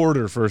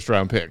 1/4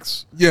 first-round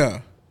picks.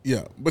 Yeah,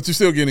 but you're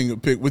still getting a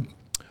pick. With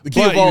the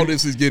key of all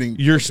this is getting.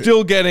 You're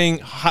still getting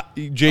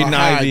Jaden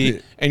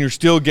Ivey, and you're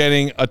still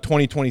getting a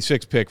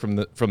 2026 pick from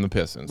the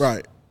Pistons.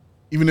 Right.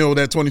 Even though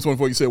that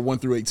 2024 you said 1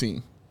 through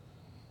 18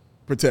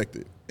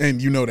 protected,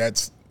 and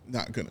that's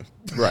not gonna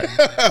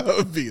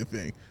be a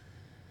thing.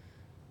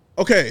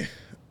 Okay.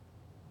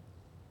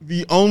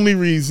 The only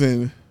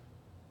reason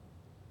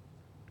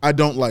I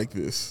don't like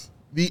this,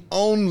 is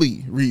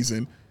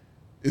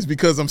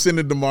because I'm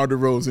sending DeMar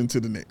DeRozan to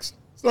the Knicks.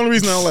 It's the only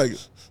reason I don't like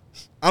it.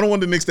 I don't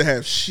want the Knicks to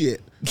have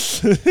shit.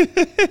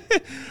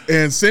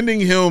 And sending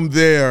him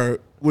there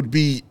would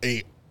be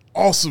a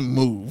awesome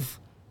move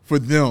for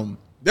them.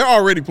 They're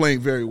already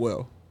playing very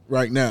well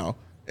right now,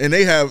 and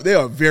they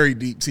are a very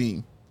deep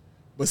team.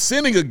 But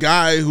sending a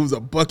guy who's a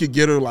bucket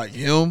getter like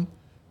him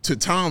to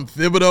Tom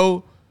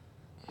Thibodeau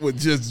would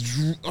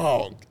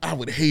I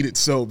would hate it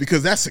so,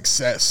 because that's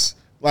success.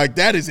 Like,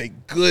 that is a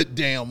good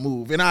damn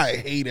move, and I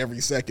hate every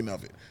second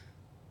of it.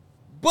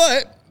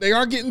 But they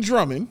are getting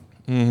Drummond.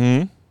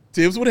 Mm-hmm.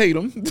 Tibbs would hate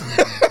him.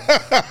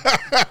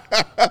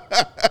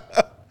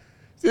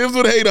 Tibbs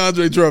would hate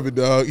Andre Drummond,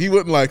 dog. He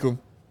wouldn't like him.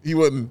 He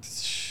wouldn't.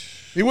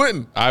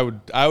 I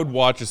would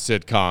watch a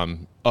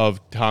sitcom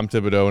of Tom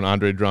Thibodeau and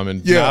Andre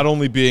Drummond, not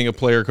only being a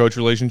player-coach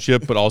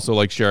relationship, but also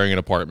like sharing an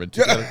apartment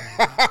together.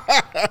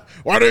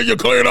 Why didn't you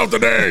clean up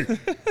today?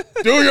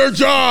 Do your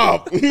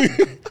job. You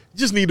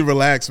just need to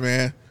relax,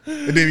 man.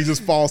 And then he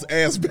just falls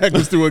ass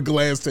backwards through a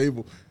glass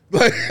table.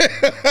 Like,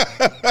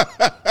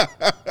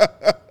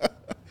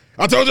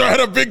 I told you I had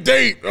a big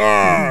date.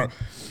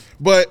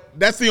 But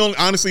that's the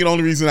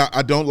only reason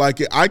I don't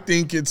like it. I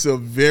think it's a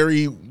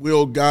very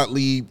Will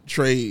Gottlieb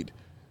trade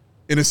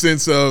in a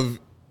sense of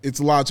it's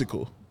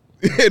logical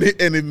and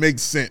it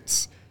makes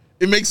sense.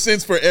 It makes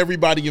sense for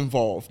everybody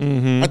involved.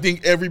 Mm-hmm. I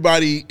think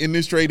everybody in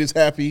this trade is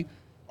happy.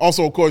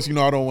 Also, of course, I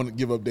don't want to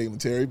give up Dalen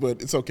Terry,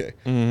 but it's okay.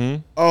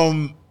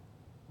 Mm-hmm.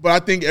 But I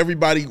think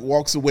everybody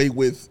walks away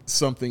with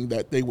something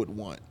that they would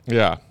want.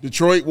 Yeah.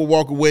 Detroit will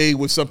walk away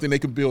with something they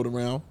can build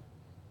around.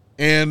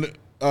 And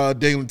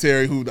Dalen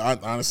Terry, who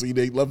honestly,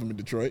 they love him in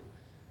Detroit.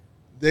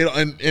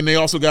 And they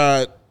also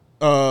got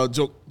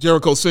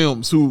Jericho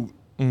Sims, who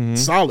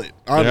solid,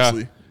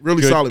 honestly. Yeah.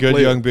 Really solid good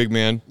player. Young big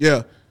man.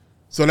 Yeah.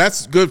 So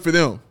that's good for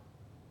them.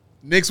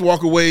 Knicks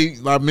walk away,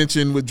 I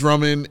mentioned, with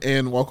Drummond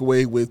and walk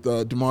away with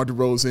DeMar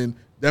DeRozan.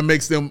 That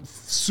makes them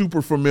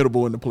super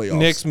formidable in the playoffs.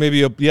 Knicks,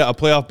 maybe a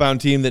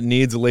playoff-bound team that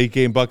needs a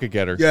late-game bucket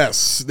getter.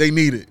 Yes, they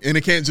need it. And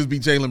it can't just be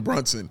Jalen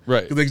Brunson.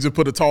 Right. Because they can just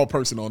put a tall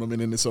person on them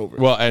and then it's over.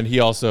 Well, and he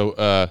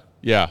also,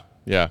 yeah.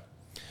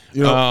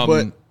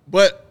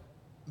 But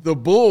the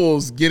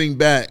Bulls getting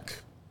back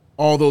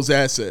all those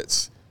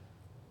assets,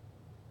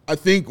 I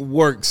think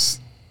works.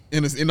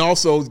 And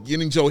also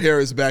getting Joe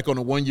Harris back on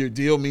a one-year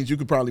deal means you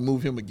could probably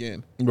move him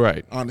again.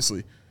 Right.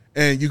 Honestly.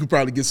 And you could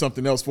probably get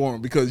something else for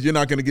him because you're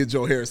not going to get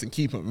Joe Harris and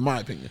keep him, in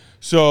my opinion.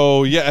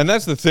 So, yeah, and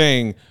that's the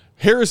thing.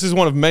 Harris is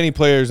one of many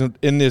players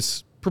in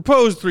this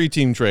proposed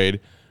three-team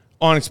trade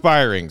on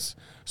expirings.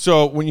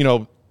 So, when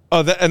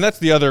and that's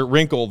the other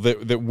wrinkle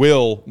that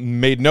Will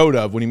made note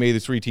of when he made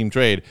this three-team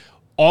trade.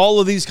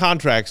 All of these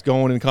contracts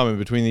going and coming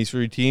between these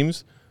three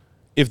teams,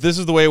 if this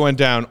is the way it went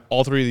down,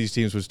 all three of these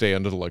teams would stay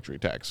under the luxury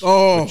tax.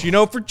 Oh.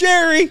 But for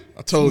Jerry,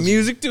 I told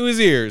music to his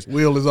ears.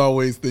 Will is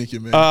always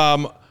thinking,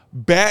 man.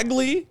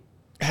 Bagley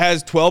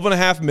has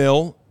 $12.5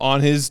 million on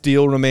his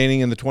deal remaining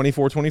in the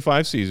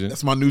 24-25 season.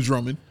 That's my new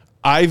Drummond.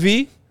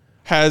 Ivey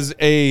has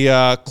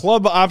a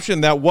club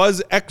option that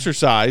was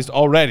exercised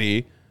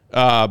already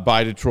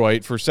by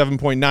Detroit for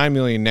 $7.9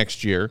 million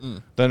next year.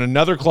 Then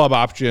another club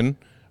option,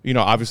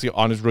 obviously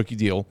on his rookie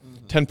deal,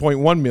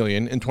 $10.1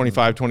 million in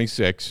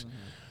 25-26.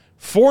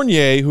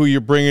 Fournier, who you're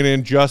bringing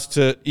in just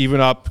to even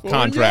up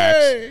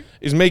contracts,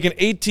 is making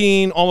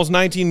almost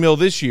 $19 million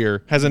this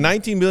year, has a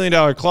 $19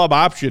 million club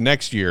option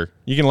next year.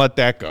 You can let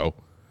that go.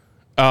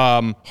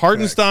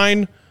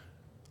 Hartenstein,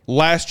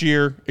 last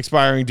year,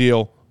 expiring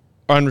deal,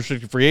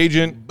 unrestricted free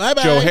agent.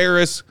 Bye-bye. Joe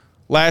Harris,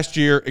 last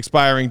year,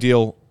 expiring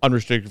deal,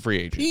 unrestricted free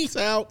agent. Peace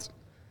out.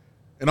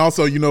 And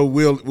also,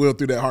 Will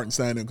threw that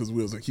Hartenstein in because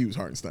Will's a huge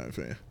Hartenstein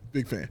fan.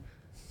 Big fan.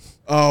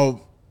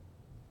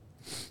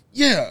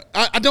 Yeah,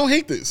 I don't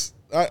hate this.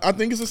 I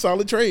think it's a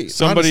solid trade.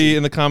 Somebody honestly.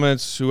 in the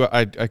comments who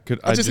I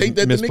just hate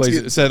that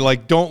misplaced it said,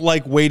 don't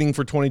like waiting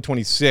for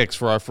 2026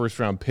 for our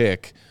first-round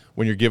pick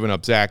when you're giving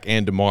up Zach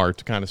and DeMar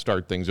to kind of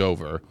start things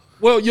over.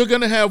 Well, you're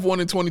going to have one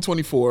in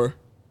 2024.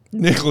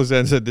 Nicholas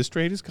then said, this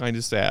trade is kind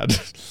of sad.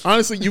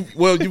 Honestly,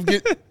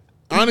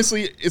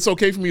 honestly, it's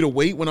okay for me to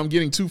wait when I'm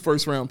getting 2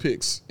 first-round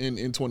picks in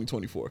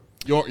 2024.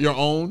 Your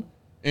own.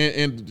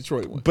 And the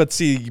Detroit one. But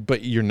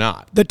you're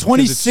not. The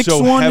 26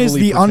 one is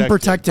the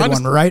unprotected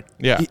one, right?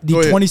 Yeah.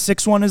 The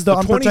 26 one is the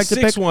unprotected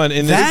pick. One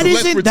in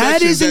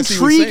that is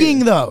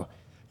intriguing, though.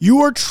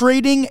 You are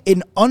trading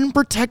an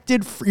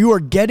unprotected. You are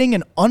getting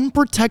an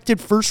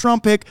unprotected first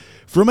round pick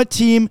from a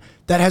team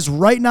that has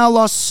right now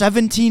lost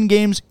 17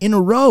 games in a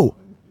row.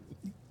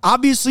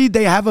 Obviously,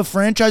 they have a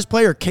franchise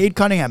player, Cade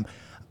Cunningham.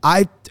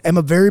 I am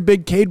a very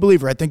big Cade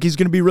believer. I think he's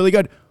going to be really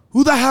good.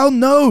 Who the hell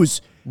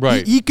knows?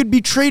 Right. He could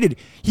be traded.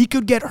 He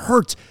could get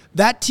hurt.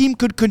 That team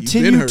could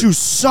continue to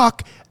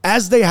suck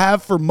as they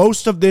have for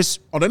most of this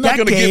decade. Oh, they're not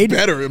going to get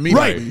better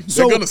immediately. Right.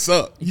 They're going to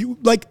suck.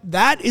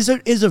 That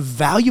is a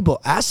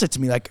valuable asset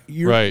to me.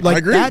 Right. I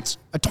agree. That's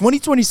a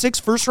 2026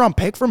 first round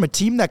pick from a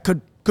team that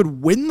could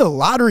win the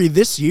lottery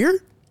this year.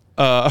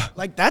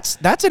 That's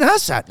an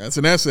asset. That's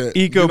an asset.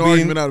 Eco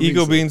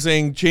Bean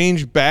saying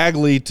change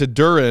Bagley to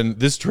Duran.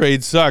 This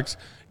trade sucks.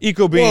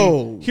 Eco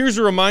Bean, here's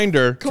a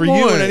reminder for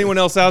you and anyone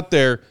else out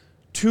there.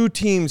 2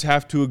 teams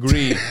have to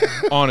agree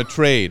on a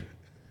trade.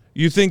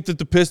 You think that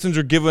the Pistons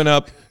are giving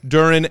up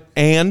Duran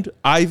and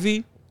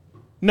Ivey?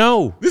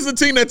 No. This is a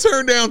team that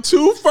turned down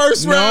 2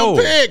 first-round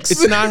picks.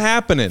 It's not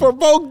happening. For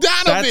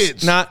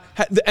Bogdanovich. That's not.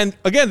 And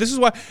again, this is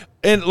why.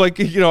 And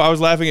I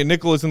was laughing at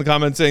Nicholas in the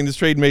comments saying this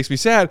trade makes me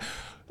sad.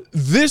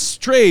 This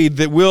trade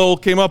that Will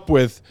came up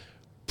with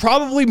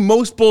probably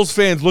most Bulls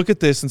fans look at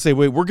this and say,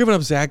 wait, we're giving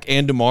up Zach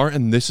and DeMar,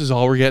 and this is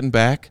all we're getting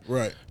back?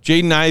 Right.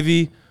 Jaden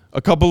Ivey,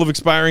 a couple of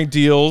expiring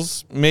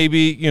deals,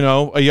 maybe,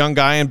 a young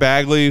guy in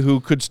Bagley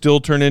who could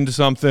still turn into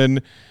something,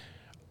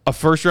 a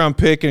first-round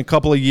pick in a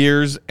couple of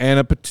years, and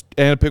a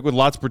pick with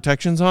lots of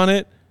protections on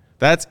it.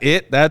 That's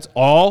it? That's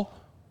all?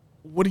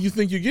 What do you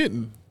think you're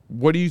getting?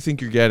 What do you think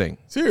you're getting?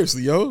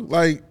 Seriously, yo.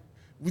 Like,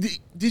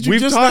 did you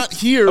We've just talked not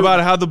hear about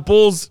how the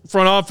Bulls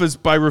front office,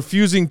 by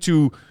refusing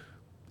to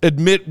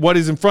admit what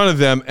is in front of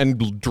them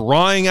and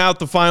drawing out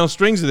the final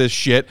strings of this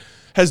shit,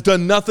 has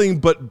done nothing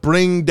but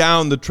bring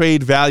down the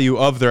trade value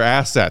of their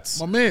assets.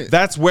 My man.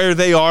 That's where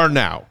they are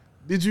now.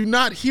 Did you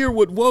not hear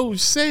what Woj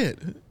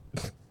said?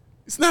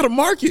 It's not a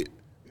market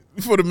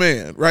for the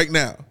man right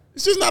now.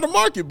 It's just not a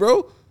market,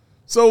 bro.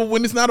 So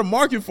when it's not a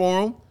market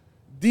for him,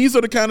 these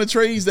are the kind of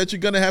trades that you're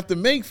going to have to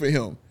make for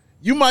him.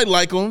 You might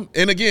like him,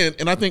 and again,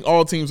 and I think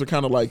all teams are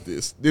kind of like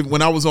this.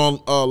 When I was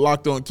on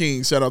Locked On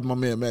Kings, shout out to my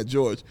man Matt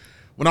George.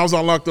 When I was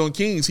on Locked On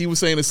Kings, he was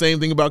saying the same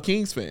thing about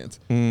Kings fans.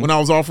 When I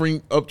was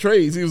offering up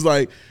trades, he was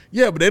like,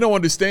 yeah, but they don't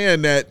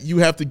understand that you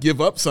have to give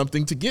up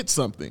something to get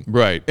something.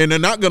 Right. And they're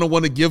not going to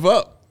want to give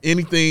up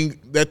anything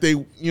that they,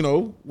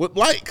 would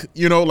like,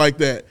 like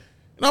that.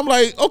 And I'm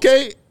like,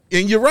 okay,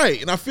 and you're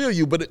right, and I feel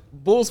you, but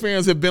Bulls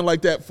fans have been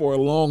like that for a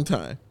long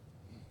time.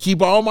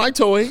 Keep all my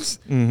toys,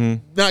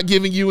 not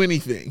giving you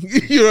anything.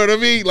 You know what I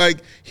mean? Like,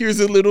 here's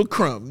a little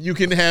crumb. You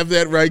can have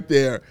that right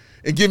there.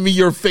 And give me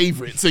your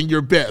favorites and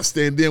your best,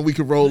 and then we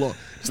can roll on.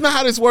 It's not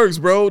how this works,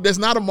 bro. That's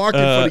not a market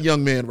for the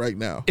young man right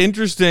now.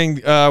 Interesting.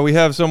 We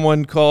have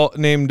someone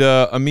named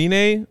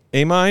Amine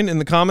in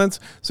the comments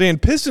saying,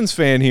 Pistons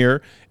fan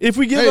here. If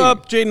we give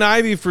up Jaden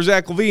Ivey for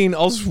Zach LaVine,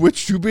 I'll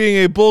switch to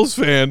being a Bulls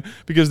fan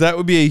because that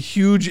would be a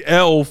huge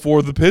L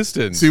for the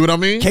Pistons. See what I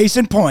mean? Case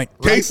in point.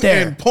 Case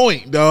in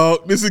point,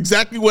 dog. This is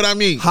exactly what I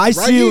mean. High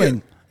ceiling.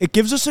 Here. It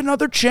gives us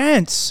another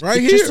chance.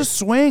 Right it's here. Just a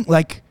swing.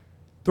 Like,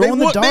 throwing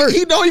the dart.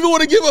 He don't even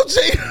want to give up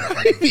Jaden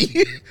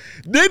Ivey.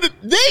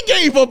 They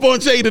gave up on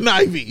Jaden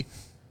Ivey.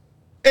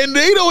 And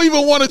they don't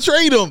even want to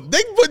trade him.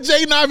 They put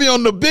Jaden Ivey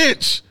on the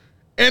bench.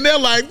 And they're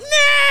like, nah,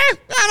 I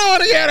don't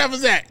want to hear that for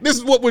Zach. This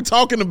is what we're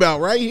talking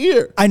about right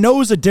here. I know it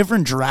was a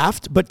different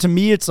draft, but to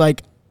me it's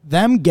like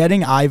them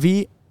getting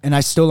Ivey, and I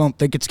still don't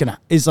think it's going to,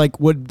 is like,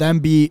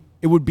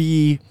 it would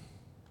be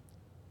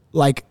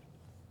like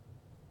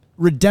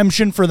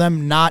redemption for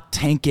them not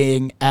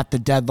tanking at the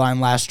deadline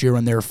last year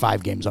when they were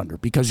 5 games under,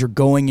 because you're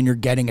going and you're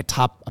getting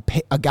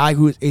a guy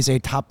who is a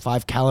top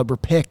 5 caliber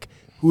pick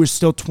who is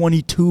still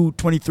 22,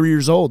 23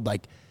 years old.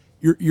 Like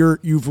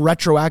you've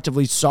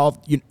retroactively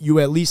solved, you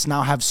at least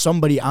now have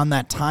somebody on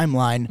that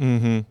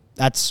timeline.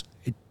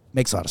 It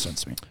makes a lot of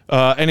sense to me.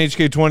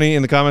 NHK20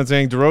 in the comments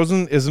saying,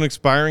 DeRozan is an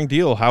expiring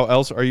deal. How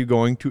else are you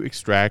going to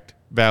extract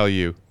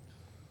value?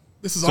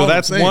 So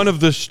that's one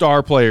of the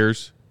star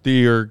players that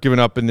you're giving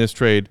up in this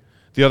trade.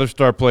 The other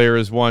star player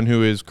is one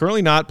who is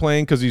currently not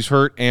playing because he's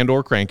hurt and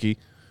or cranky.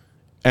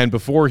 And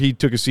before he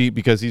took a seat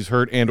because he's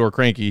hurt and or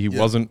cranky, he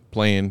wasn't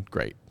playing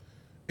great.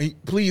 And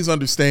please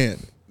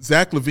understand,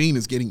 Zach LaVine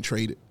is getting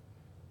traded.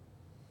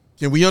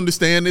 Can we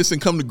understand this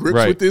and come to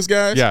grips with this,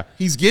 guys? Yeah.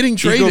 He's getting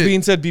traded.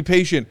 LaVine said, be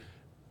patient.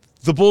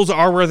 The Bulls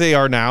are where they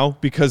are now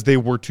because they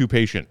were too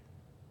patient.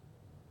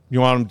 You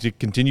want them to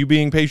continue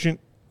being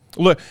patient?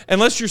 Look,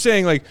 unless you're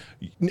saying, like,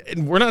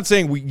 we're not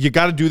saying you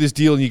got to do this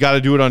deal and you got to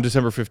do it on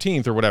December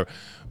 15th or whatever.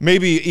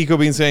 Maybe Eco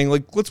being saying,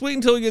 like, let's wait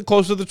until we get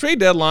close to the trade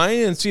deadline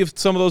and see if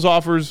some of those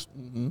offers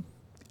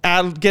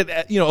get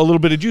a little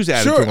bit of juice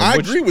added to them. Sure, I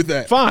agree with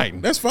that.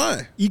 Fine. That's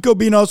fine. Eco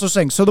Bean also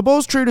saying, so the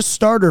Bulls trade a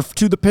starter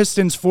to the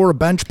Pistons for a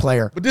bench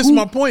player. But this is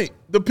my point.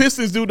 The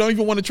Pistons don't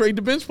even want to trade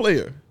the bench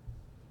player.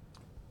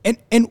 And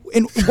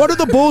what are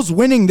the Bulls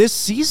winning this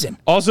season?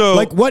 Also,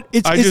 like what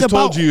I just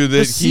told you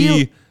that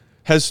he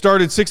has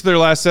started 6 of their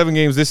last 7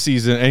 games this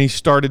season, and he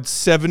started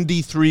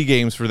 73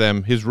 games for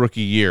them his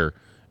rookie year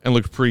and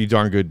looked pretty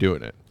darn good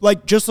doing it.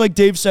 Like, just like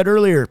Dave said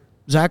earlier,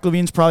 Zach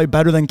LaVine's probably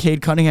better than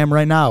Cade Cunningham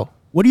right now.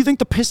 What do you think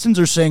the Pistons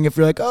are saying if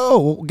you're like,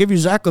 oh, we'll give you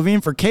Zach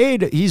LaVine for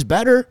Cade, he's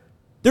better?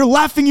 They're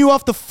laughing you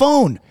off the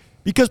phone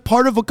because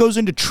part of what goes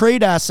into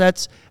trade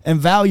assets and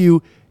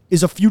value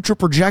is a future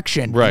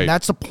projection. Right. And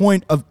that's the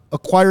point of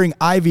acquiring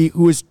Ivey,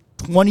 who is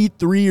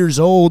 23 years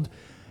old,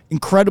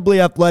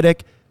 incredibly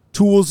athletic,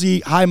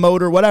 toolsy, high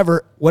motor,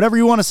 whatever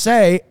you want to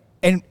say,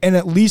 and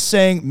at least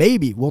saying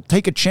maybe we'll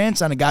take a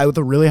chance on a guy with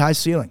a really high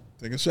ceiling.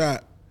 Take a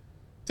shot.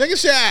 Take a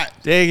shot.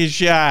 Take a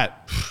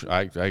shot.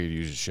 I could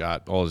use a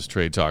shot. All this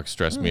trade talk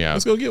stressed me out.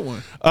 Let's go get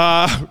one.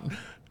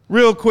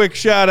 Real quick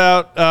shout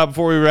out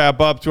before we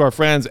wrap up to our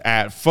friends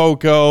at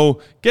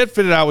FOCO. Get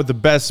fitted out with the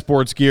best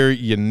sports gear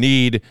you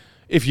need.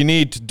 If you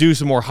need to do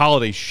some more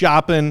holiday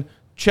shopping,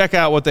 check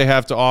out what they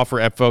have to offer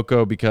at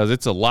FOCO because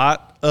it's a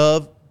lot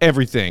of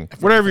everything,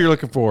 whatever you're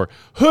looking for.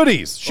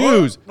 Hoodies,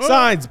 shoes,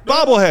 signs,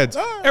 bobbleheads,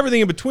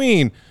 everything in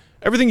between.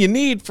 Everything you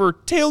need for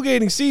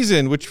tailgating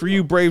season, which for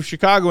you brave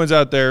Chicagoans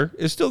out there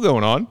is still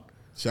going on.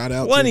 Shout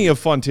out. Plenty of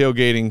fun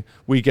tailgating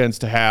weekends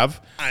to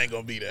have. I ain't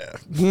going to be there.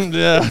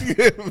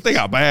 They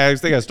got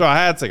bags. They got straw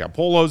hats. They got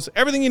polos.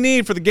 Everything you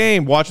need for the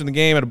game. Watching the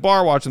game at a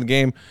bar. Watching the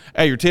game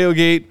at your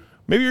tailgate.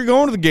 Maybe you're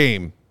going to the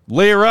game.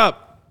 Layer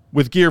up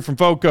with gear from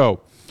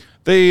FOCO.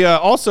 They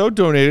also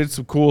donated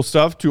some cool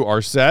stuff to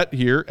our set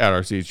here at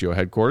our CHGO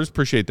headquarters.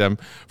 Appreciate them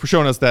for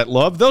showing us that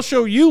love. They'll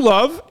show you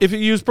love if you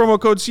use promo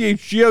code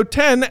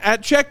CHGO10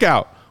 at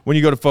checkout when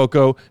you go to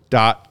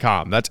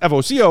FOCO.com. That's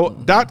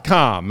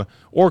FOCO.com.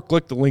 Or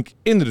click the link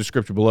in the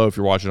description below if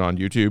you're watching on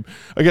YouTube.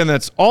 Again,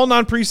 that's all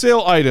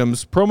non-presale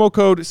items. Promo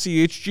code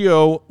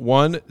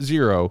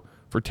CHGO10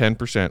 for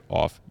 10%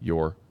 off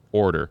your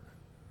order.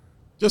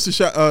 Just a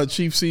shot,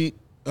 Chief C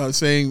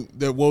saying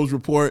that Woj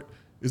report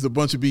is a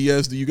bunch of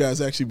BS. Do you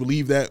guys actually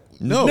believe that?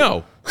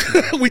 No.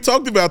 We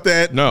talked about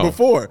that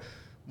before.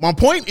 My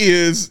point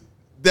is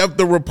that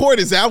the report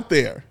is out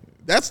there.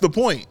 That's the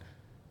point,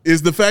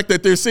 is the fact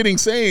that they're sitting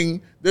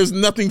saying there's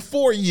nothing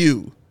for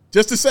you.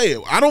 Just to say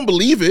it. I don't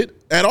believe it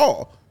at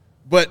all.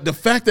 But the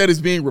fact that it's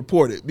being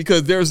reported,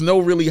 because there's no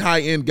really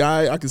high-end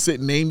guy I can sit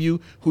and name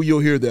you who you'll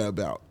hear that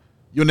about.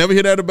 You'll never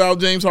hear that about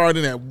James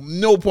Harden at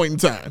no point in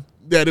time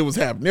that it was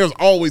happening. There's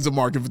always a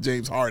market for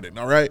James Harden,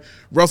 all right?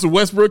 Russell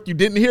Westbrook, you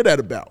didn't hear that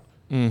about.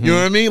 Mm-hmm. You know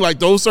what I mean? Like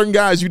those certain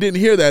guys you didn't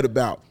hear that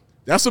about.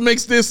 That's what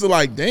makes this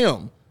like,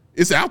 damn,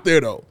 it's out there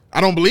though. I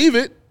don't believe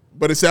it,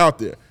 but it's out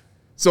there.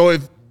 So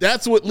if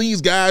that's what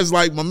leads guys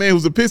like my man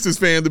who's a Pistons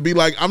fan to be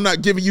like, I'm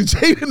not giving you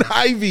Jaden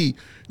Ivey,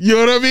 you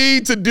know what I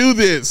mean, to do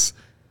this.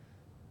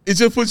 It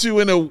just puts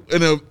you in a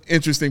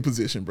interesting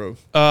position, bro.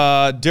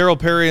 Daryl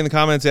Perry in the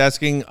comments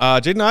asking,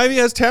 Jaden Ivey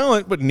has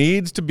talent but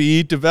needs to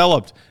be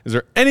developed. Is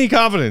there any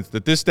confidence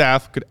that this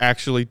staff could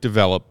actually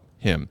develop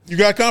him? You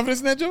got confidence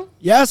in that, Joe?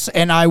 Yes,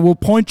 and I will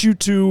point you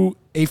to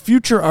a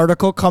future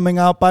article coming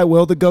out by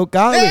Will the Goat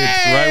Gottlieb.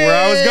 Hey! Right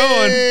where I was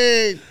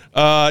going.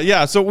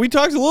 So we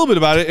talked a little bit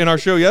about it in our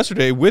show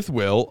yesterday with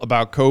Will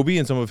about Kobe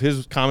and some of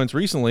his comments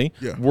recently,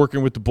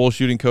 working with the Bulls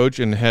shooting coach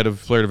and head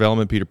of player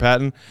development, Peter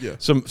Patton,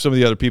 some of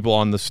the other people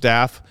on the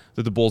staff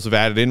that the Bulls have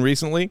added in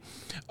recently.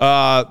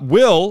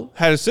 Will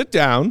had a sit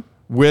down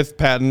with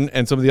Patton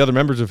and some of the other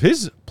members of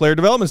his player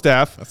development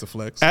staff. That's a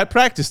flex. At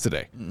practice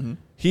today. Mm-hmm.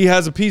 He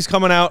has a piece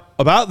coming out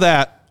about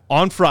that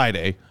on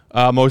Friday,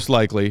 most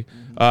likely,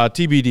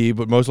 TBD,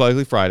 but most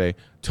likely Friday,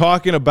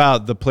 talking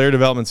about the player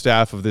development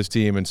staff of this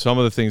team and some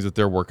of the things that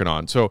they're working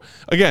on. So,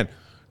 again,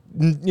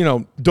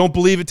 don't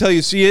believe it till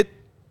you see it.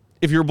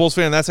 If you're a Bulls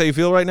fan, that's how you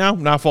feel right now.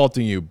 I'm not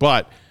faulting you.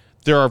 But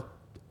there are,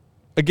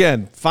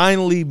 again,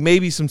 finally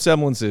maybe some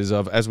semblances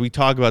of, as we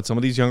talk about some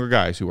of these younger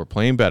guys who are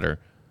playing better,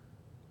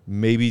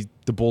 maybe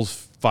the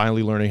Bulls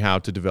finally learning how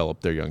to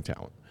develop their young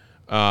talent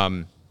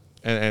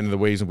and the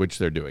ways in which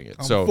they're doing it.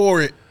 I'm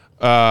for it.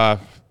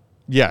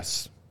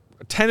 Yes.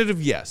 A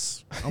tentative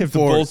yes. If the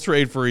Bulls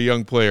trade for a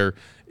young player,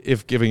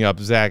 if giving up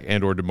Zach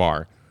and or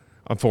DeMar,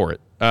 I'm for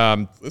it.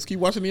 Let's keep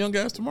watching the young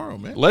guys tomorrow,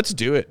 man. Let's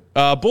do it.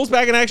 Bulls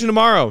back in action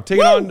tomorrow,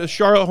 taking on the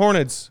Charlotte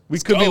Hornets. We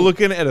could be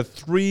looking at a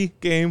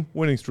 3-game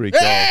winning streak.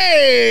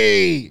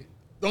 Hey!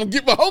 Don't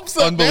get my hopes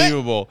up,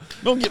 Unbelievable. Man.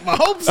 Don't get my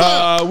hopes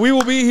up. We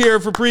will be here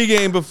for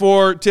pregame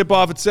before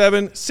tip-off at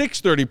 7,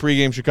 6:30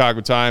 pregame Chicago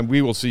time.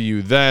 We will see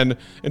you then.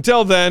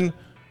 Until then,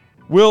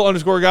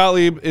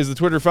 Will_Gottlieb is the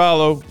Twitter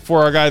follow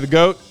for our guy, the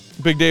GOAT.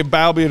 Big Dave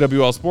Balby at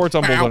WL Sports.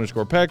 I'm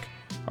Bulls_Peck.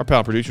 Our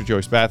pal producer,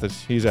 Joey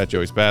Spathis. He's at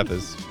Joey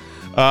Spathis.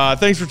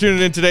 Thanks for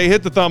tuning in today.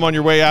 Hit the thumb on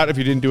your way out if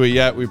you didn't do it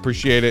yet. We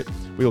appreciate it.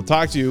 We will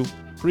talk to you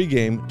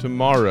pregame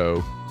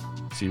tomorrow.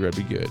 See Red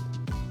be good.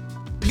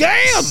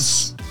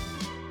 Gams!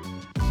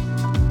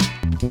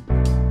 We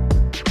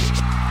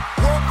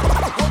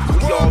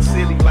all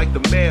silly like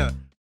the mayor.